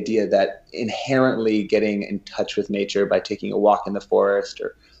the idea that inherently getting in touch with nature by taking a walk in the forest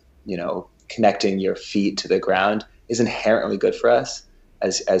or, connecting your feet to the ground is inherently good for us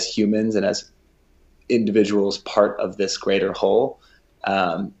as humans and as individuals, part of this greater whole.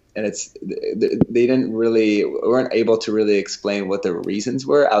 And they weren't able to really explain what the reasons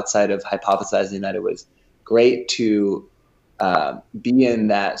were outside of hypothesizing that it was great to be in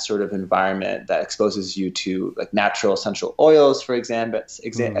that sort of environment that exposes you to like natural essential oils, for example,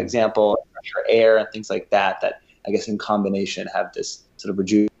 fresher air and things like that I guess in combination have this sort of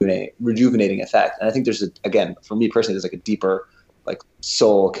rejuvenating effect. And I think again, for me personally, there's like a deeper like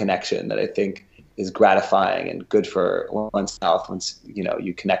soul connection that I think is gratifying and good for one's health once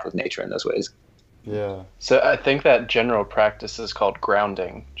you connect with nature in those ways. Yeah. So I think that general practice is called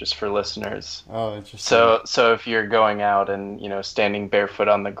grounding, just for listeners. Oh, interesting. So if you're going out and standing barefoot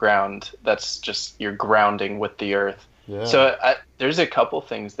on the ground, that's just you're grounding with the earth. Yeah. So there's a couple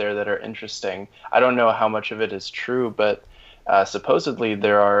things there that are interesting. I don't know how much of it is true, but supposedly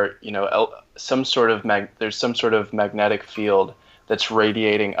there are there's some sort of magnetic field that's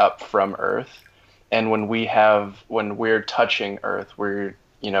radiating up from Earth. And when we're touching Earth, we're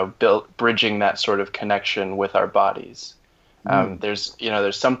bridging that sort of connection with our bodies. There's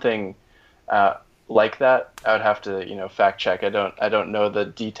something like that. I would have to fact check. I don't know the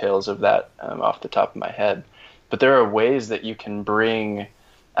details of that off the top of my head, but there are ways that you can bring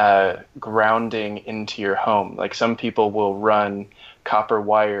grounding into your home. Like some people will run copper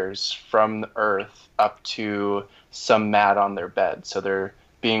wires from the Earth up to some mat on their bed, so they're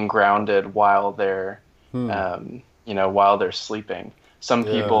being grounded while they're while they're sleeping. Some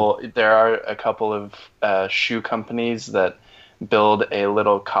people, there are a couple of shoe companies that build a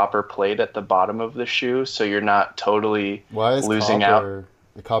little copper plate at the bottom of the shoe, so you're not totally losing out.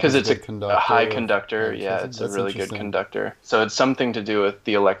 Because it's a high conductor. Yeah, it's a really good conductor. So it's something to do with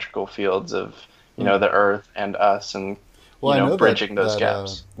the electrical fields of the Earth and us, and bridging those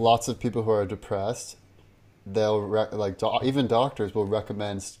gaps. Lots of people who are depressed, they'll even doctors will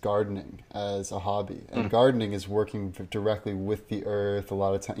recommend gardening as a hobby, and gardening is working directly with the earth. A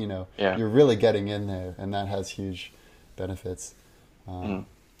lot of time, you're really getting in there, and that has huge benefits.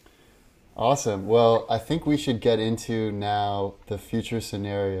 Awesome. Well, I think we should get into now the future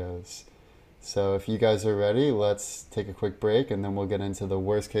scenarios. So if you guys are ready, let's take a quick break, and then we'll get into the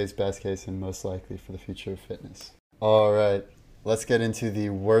worst case, best case, and most likely for the future of fitness. All right, let's get into the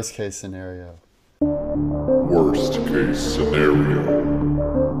worst case scenario. Worst case scenario.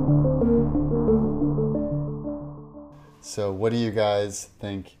 So what do you guys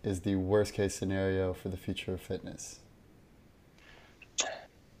think is the worst case scenario for the future of fitness?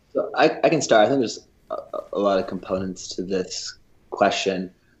 So I can start. I think there's a lot of components to this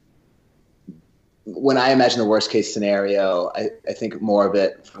question. When I imagine the worst case scenario, I think more of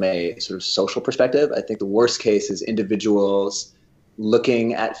it from a sort of social perspective. I think the worst case is individuals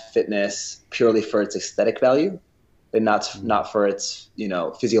looking at fitness purely for its aesthetic value and not for its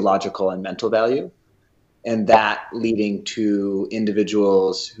physiological and mental value, and that leading to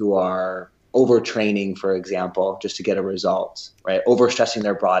individuals who are overtraining, for example, just to get a result, right? Overstressing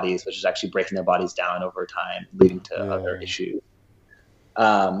their bodies, which is actually breaking their bodies down over time, leading to other issues.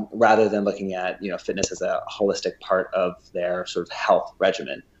 Rather than looking at fitness as a holistic part of their sort of health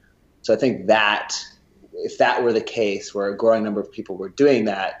regimen. So I think that if that were the case, where a growing number of people were doing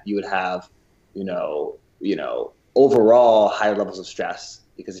that, you would have overall higher levels of stress,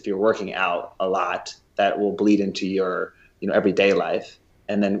 because if you're working out a lot, that will bleed into your everyday life,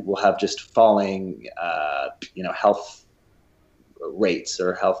 and then we'll have just falling health rates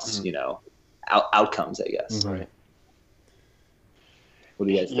or health outcomes, I guess. Right. What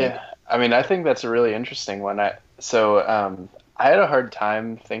do you guys think? Yeah, I mean, I think that's a really interesting one. I had a hard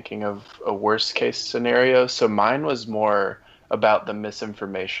time thinking of a worst case scenario. So mine was more about the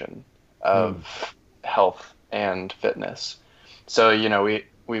misinformation of health and fitness. So,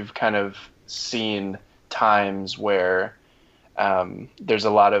 we've kind of seen times where there's a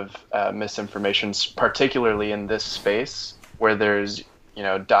lot of misinformation, particularly in this space where there's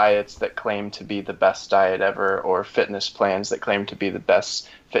diets that claim to be the best diet ever, or fitness plans that claim to be the best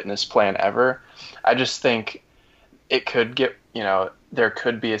fitness plan ever. I just think it could get, there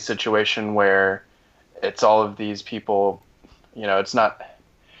could be a situation where it's all of these people, it's not,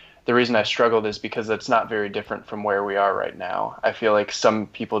 the reason I struggled is because it's not very different from where we are right now. I feel like some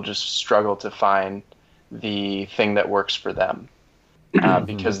people just struggle to find the thing that works for them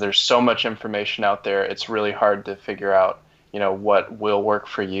because there's so much information out there. It's really hard to figure out what will work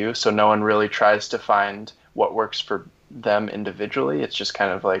for you. So no one really tries to find what works for them individually. It's just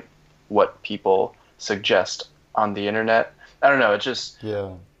kind of like what people suggest on the internet. I don't know. It just,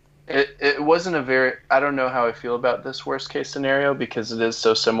 it wasn't I don't know how I feel about this worst case scenario because it is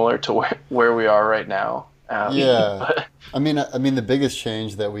so similar to where we are right now. I mean, the biggest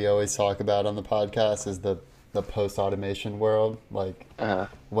change that we always talk about on the podcast is the post-automation world. Like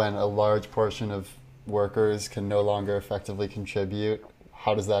when a large portion of workers can no longer effectively contribute,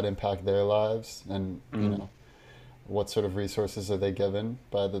 how does that impact their lives? And what sort of resources are they given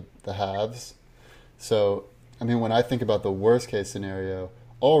by the haves? So I mean, when I think about the worst case scenario,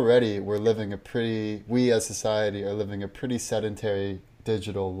 already we as society are living a pretty sedentary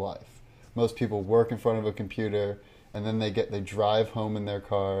digital life. Most people work in front of a computer, and then they drive home in their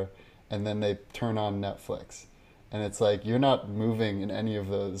car, and then they turn on Netflix. And it's like, you're not moving in any of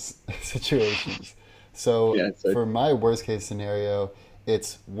those situations. So for my worst case scenario,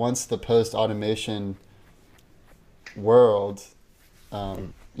 it's once the post-automation world,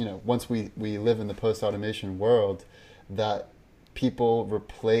 once we live in the post-automation world, that people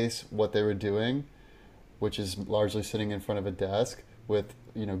replace what they were doing, which is largely sitting in front of a desk, with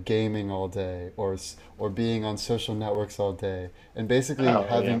gaming all day or being on social networks all day, and basically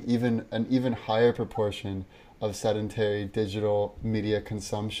having an even higher proportion of sedentary digital media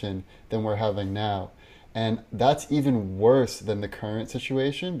consumption than we're having now. And that's even worse than the current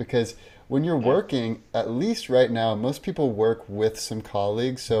situation, because when you're working, at least right now, most people work with some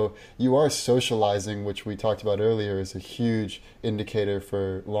colleagues, so you are socializing, which we talked about earlier is a huge indicator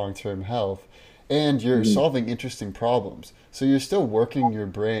for long-term health, and you're solving interesting problems. So you're still working your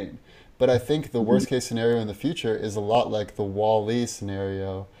brain. But I think the worst case scenario in the future is a lot like the Wall-E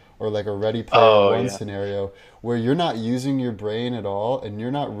scenario, or like a Ready Player One scenario, where you're not using your brain at all and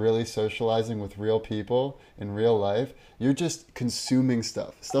you're not really socializing with real people in real life. You're just consuming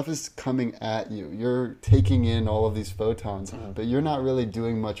stuff. Stuff is coming at you. You're taking in all of these photons, but you're not really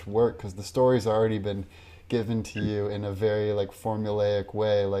doing much work because the story's already been given to you in a very like formulaic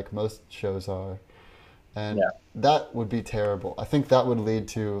way, like most shows are. And that would be terrible. I think that would lead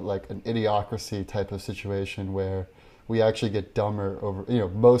to like an idiocracy type of situation where we actually get dumber over,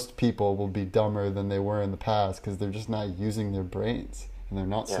 most people will be dumber than they were in the past because they're just not using their brains and they're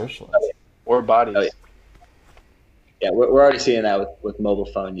not socializing. Or bodies. Yeah, we're already seeing that with mobile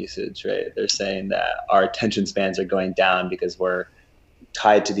phone usage, right? They're saying that our attention spans are going down because we're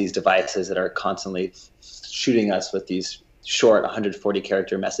tied to these devices that are constantly shooting us with these short 140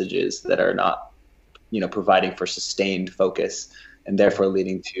 character messages that are not, providing for sustained focus, and therefore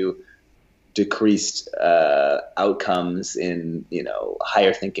leading to decreased outcomes in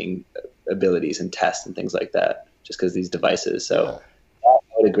higher thinking abilities and tests and things like that, just because these devices. So I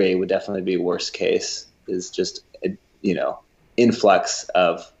would agree, would definitely be worst case is just influx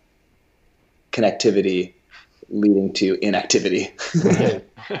of connectivity leading to inactivity.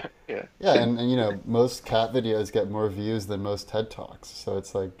 And most cat videos get more views than most TED Talks, so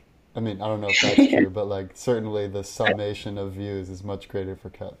it's like, I mean, I don't know if that's true, but like certainly the summation of views is much greater for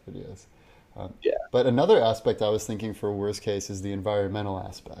cat videos. But another aspect I was thinking for worst case is the environmental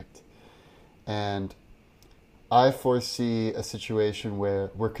aspect. And I foresee a situation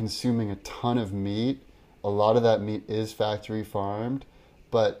where we're consuming a ton of meat. A lot of that meat is factory farmed,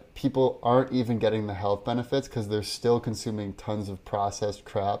 but people aren't even getting the health benefits because they're still consuming tons of processed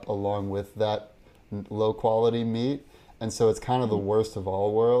crap along with that low quality meat. And so it's kind of the worst of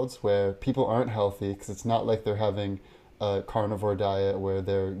all worlds where people aren't healthy because it's not like they're having a carnivore diet where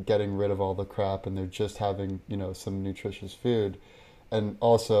they're getting rid of all the crap and they're just having, some nutritious food. And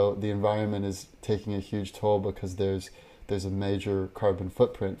also the environment is taking a huge toll because there's there's a major carbon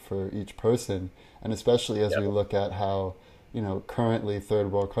footprint for each person. And especially as we look at how, currently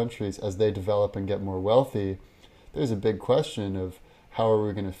third world countries, as they develop and get more wealthy, there's a big question of how are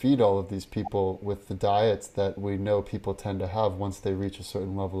we going to feed all of these people with the diets that we know people tend to have once they reach a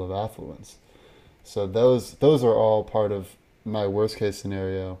certain level of affluence. So those are all part of my worst case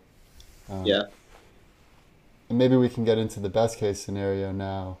scenario. Yeah. And maybe we can get into the best case scenario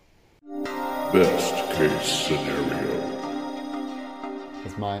now. Best case scenario.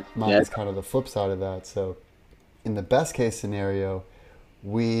 Because mine is kind of the flip side of that. So in the best case scenario,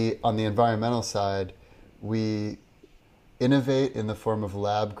 we, on the environmental side, we innovate in the form of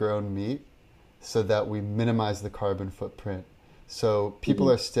lab-grown meat so that we minimize the carbon footprint. So people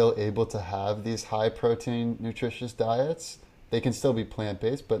are still able to have these high-protein, nutritious diets. They can still be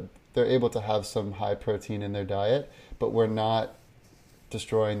plant-based, but they're able to have some high protein in their diet, but we're not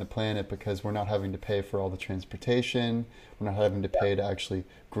destroying the planet because we're not having to pay for all the transportation. We're not having to pay to actually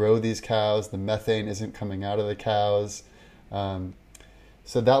grow these cows. The methane isn't coming out of the cows.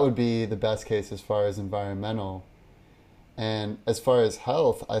 So that would be the best case as far as environmental. And as far as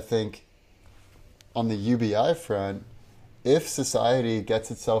health, I think on the UBI front, if society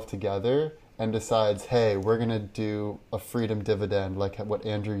gets itself together and decides, hey, we're going to do a freedom dividend like what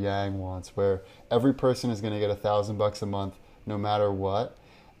Andrew Yang wants, where every person is going to get $1,000 a month no matter what.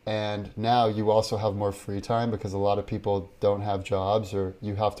 And now you also have more free time because a lot of people don't have jobs or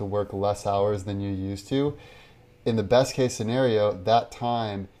you have to work less hours than you used to. In the best case scenario, that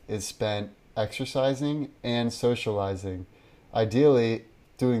time is spent exercising and socializing. Ideally,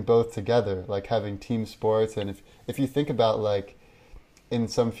 doing both together, like having team sports. And if you think about like in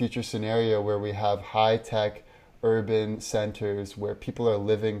some future scenario where we have high-tech urban centers where people are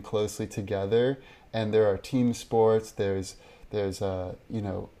living closely together and there are team sports, there's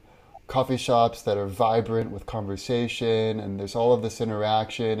coffee shops that are vibrant with conversation, and there's all of this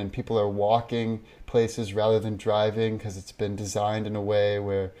interaction, and people are walking places rather than driving because it's been designed in a way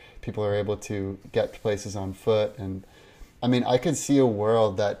where people are able to get places on foot. And I mean, I could see a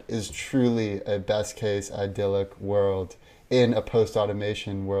world that is truly a best case idyllic world in a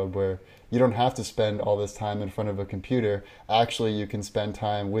post-automation world where you don't have to spend all this time in front of a computer. Actually, you can spend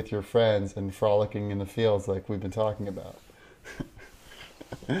time with your friends and frolicking in the fields like we've been talking about.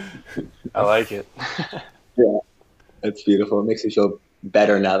 I like it. Yeah, that's beautiful. It makes me feel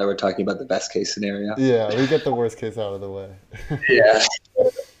better now that we're talking about the best case scenario. Yeah, we get the worst case out of the way. Yeah.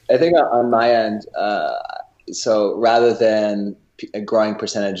 I think on my end, so rather than a growing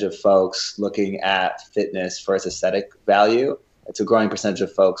percentage of folks looking at fitness for its aesthetic value, it's a growing percentage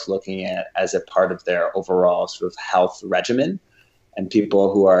of folks looking at as a part of their overall sort of health regimen, and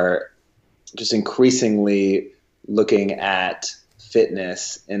people who are just increasingly looking at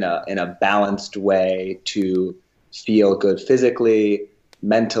fitness in a balanced way to feel good physically,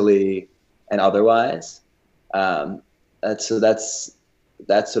 mentally, and otherwise. That's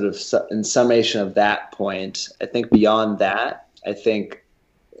sort of in summation of that point. I think beyond that, I think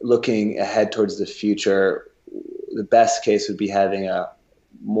looking ahead towards the future, the best case would be having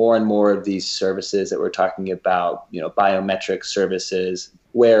more and more of these services that we're talking about, biometric services,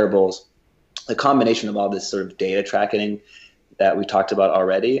 wearables, a combination of all this sort of data tracking that we talked about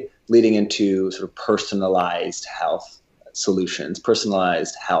already, leading into sort of personalized health solutions,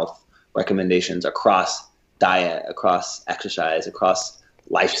 personalized health recommendations across diet, across exercise, across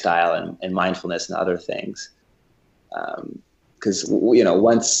lifestyle and mindfulness and other things. Because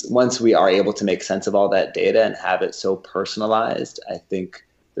once we are able to make sense of all that data and have it so personalized, I think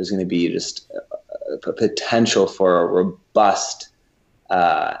there's going to be just a potential for a robust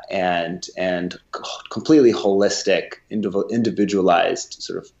and completely holistic, individualized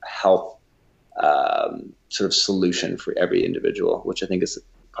sort of health sort of solution for every individual, which I think is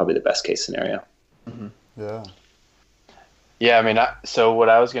probably the best case scenario. Mm-hmm. Yeah. Yeah, I mean, so what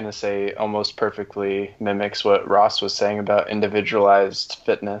I was going to say almost perfectly mimics what Ross was saying about individualized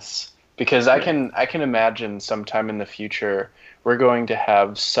fitness, because I can imagine sometime in the future we're going to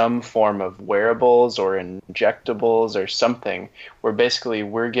have some form of wearables or injectables or something where basically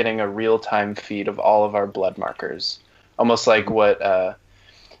we're getting a real-time feed of all of our blood markers, almost like what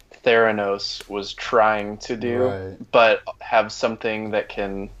Theranos was trying to do, right, but have something that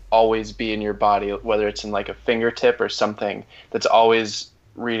can always be in your body, whether it's in like a fingertip or something that's always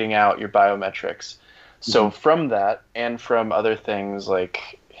reading out your biometrics. So from that and from other things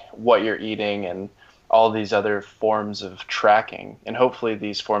like what you're eating and all these other forms of tracking, and hopefully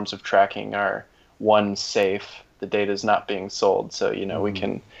these forms of tracking are, one, safe, the data is not being sold, so we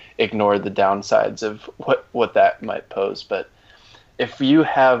can ignore the downsides of what that might pose. But if you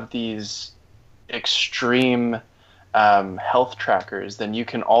have these extreme health trackers, then you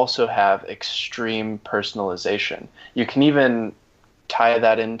can also have extreme personalization. You can even tie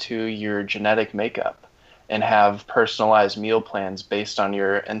that into your genetic makeup and have personalized meal plans based on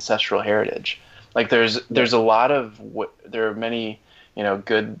your ancestral heritage. Like there's a lot of there are many,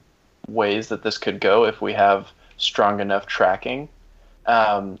 good ways that this could go if we have strong enough tracking,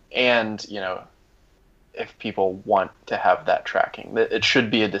 and if people want to have that tracking. It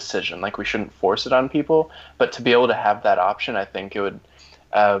should be a decision. Like we shouldn't force it on people, but to be able to have that option, I think it would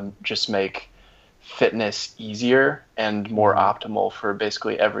just make fitness easier and more optimal for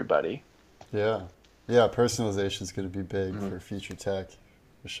basically everybody. Yeah. Yeah, personalization is going to be big for future tech,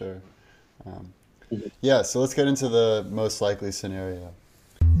 for sure. Yeah, so let's get into the most likely scenario.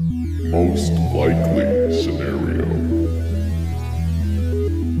 Most likely scenario.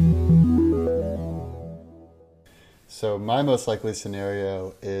 So my most likely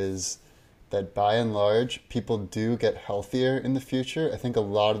scenario is that by and large, people do get healthier in the future. I think a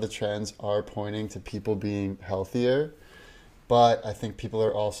lot of the trends are pointing to people being healthier, but I think people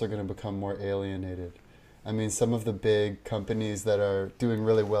are also going to become more alienated. I mean, some of the big companies that are doing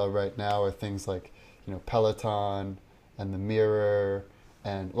really well right now are things like, Peloton and the Mirror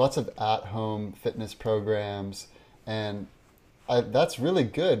and lots of at-home fitness programs. And that's really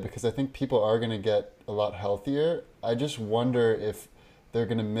good because I think people are going to get a lot healthier. I just wonder if they're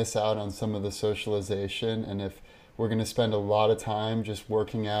going to miss out on some of the socialization and if we're going to spend a lot of time just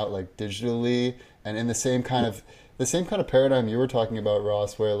working out like digitally and in the same kind of paradigm you were talking about,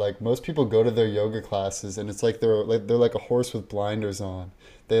 Ross, where like most people go to their yoga classes and it's like they're like a horse with blinders on.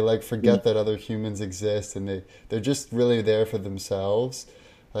 They like forget that other humans exist and they're just really there for themselves.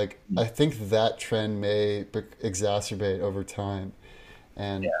 Like I think that trend may exacerbate over time.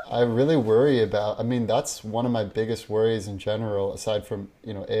 And I really worry about, that's one of my biggest worries in general, aside from,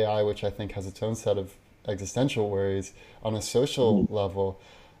 AI, which I think has its own set of existential worries on a social level.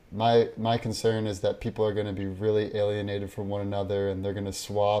 My concern is that people are going to be really alienated from one another and they're going to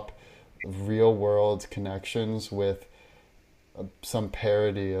swap real world connections with some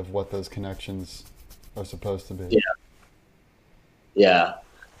parody of what those connections are supposed to be. Yeah.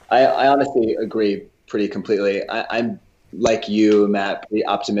 I honestly agree pretty completely. I'm like you, Matt, pretty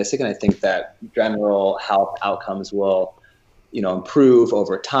optimistic, and I think that general health outcomes will, improve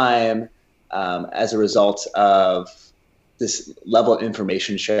over time as a result of this level of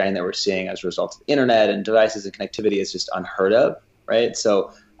information sharing that we're seeing as a result of internet and devices and connectivity is just unheard of, right?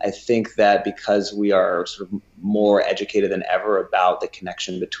 So I think that because we are sort of more educated than ever about the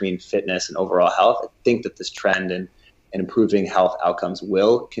connection between fitness and overall health, I think that this trend in improving health outcomes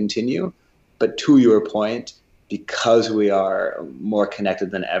will continue. But to your point, because we are more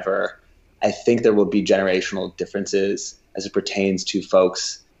connected than ever, I think there will be generational differences as it pertains to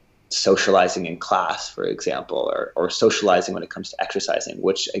folks socializing in class, for example, or socializing when it comes to exercising,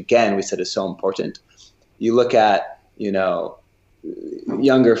 which again, we said is so important. You look at,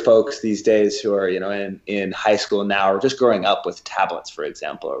 younger folks these days who are, in high school now or just growing up with tablets, for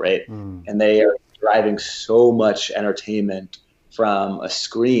example, right? And they are deriving so much entertainment from a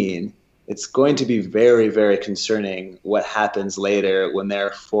screen. It's going to be very, very concerning what happens later when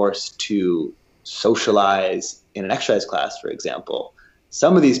they're forced to socialize in an exercise class, for example.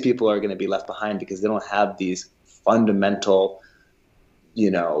 Some of these people are going to be left behind because they don't have these fundamental,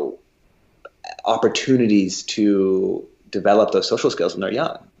 opportunities to develop those social skills when they're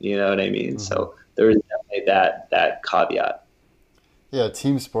young. You know what I mean? So there is definitely that caveat. Yeah,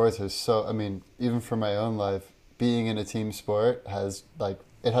 team sports are so, even for my own life, being in a team sport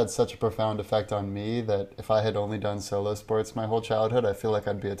it had such a profound effect on me that if I had only done solo sports my whole childhood, I feel like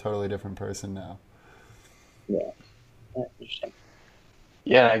I'd be a totally different person now. Yeah, interesting.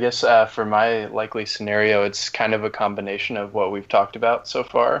 Yeah, I guess for my likely scenario, it's kind of a combination of what we've talked about so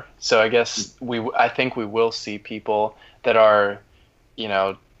far. So I guess I think we will see people that are,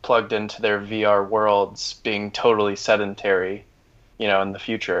 plugged into their VR worlds being totally sedentary, in the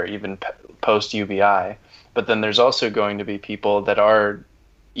future, even post UBI. But then there's also going to be people that are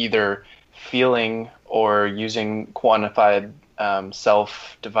either feeling or using quantified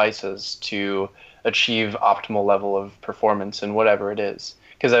self devices to achieve optimal level of performance in whatever it is.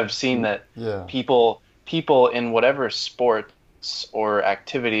 Because I've seen that people in whatever sports or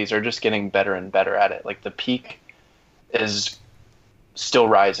activities are just getting better and better at it. Like the peak is still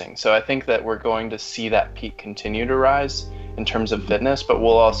rising. So I think that we're going to see that peak continue to rise in terms of fitness, but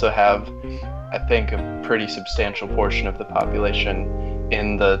we'll also have, I think, a pretty substantial portion of the population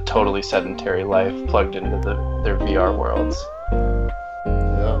in the totally sedentary life plugged into their VR worlds.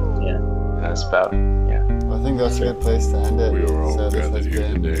 And that's about, I think that's a good place to end it. We are all So this gathered has here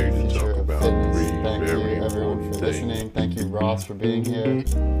been today the to future talk of about fitness. three Thank very you, everyone for listening. Thank you, Ross, for being here.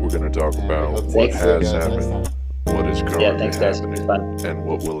 We're going to talk And we about hope to what see you has guys next happened, time. what is currently thanks, guys. It was happening, fun. and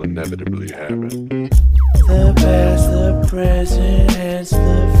what will inevitably happen. The past, the present, and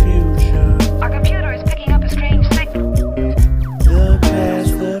the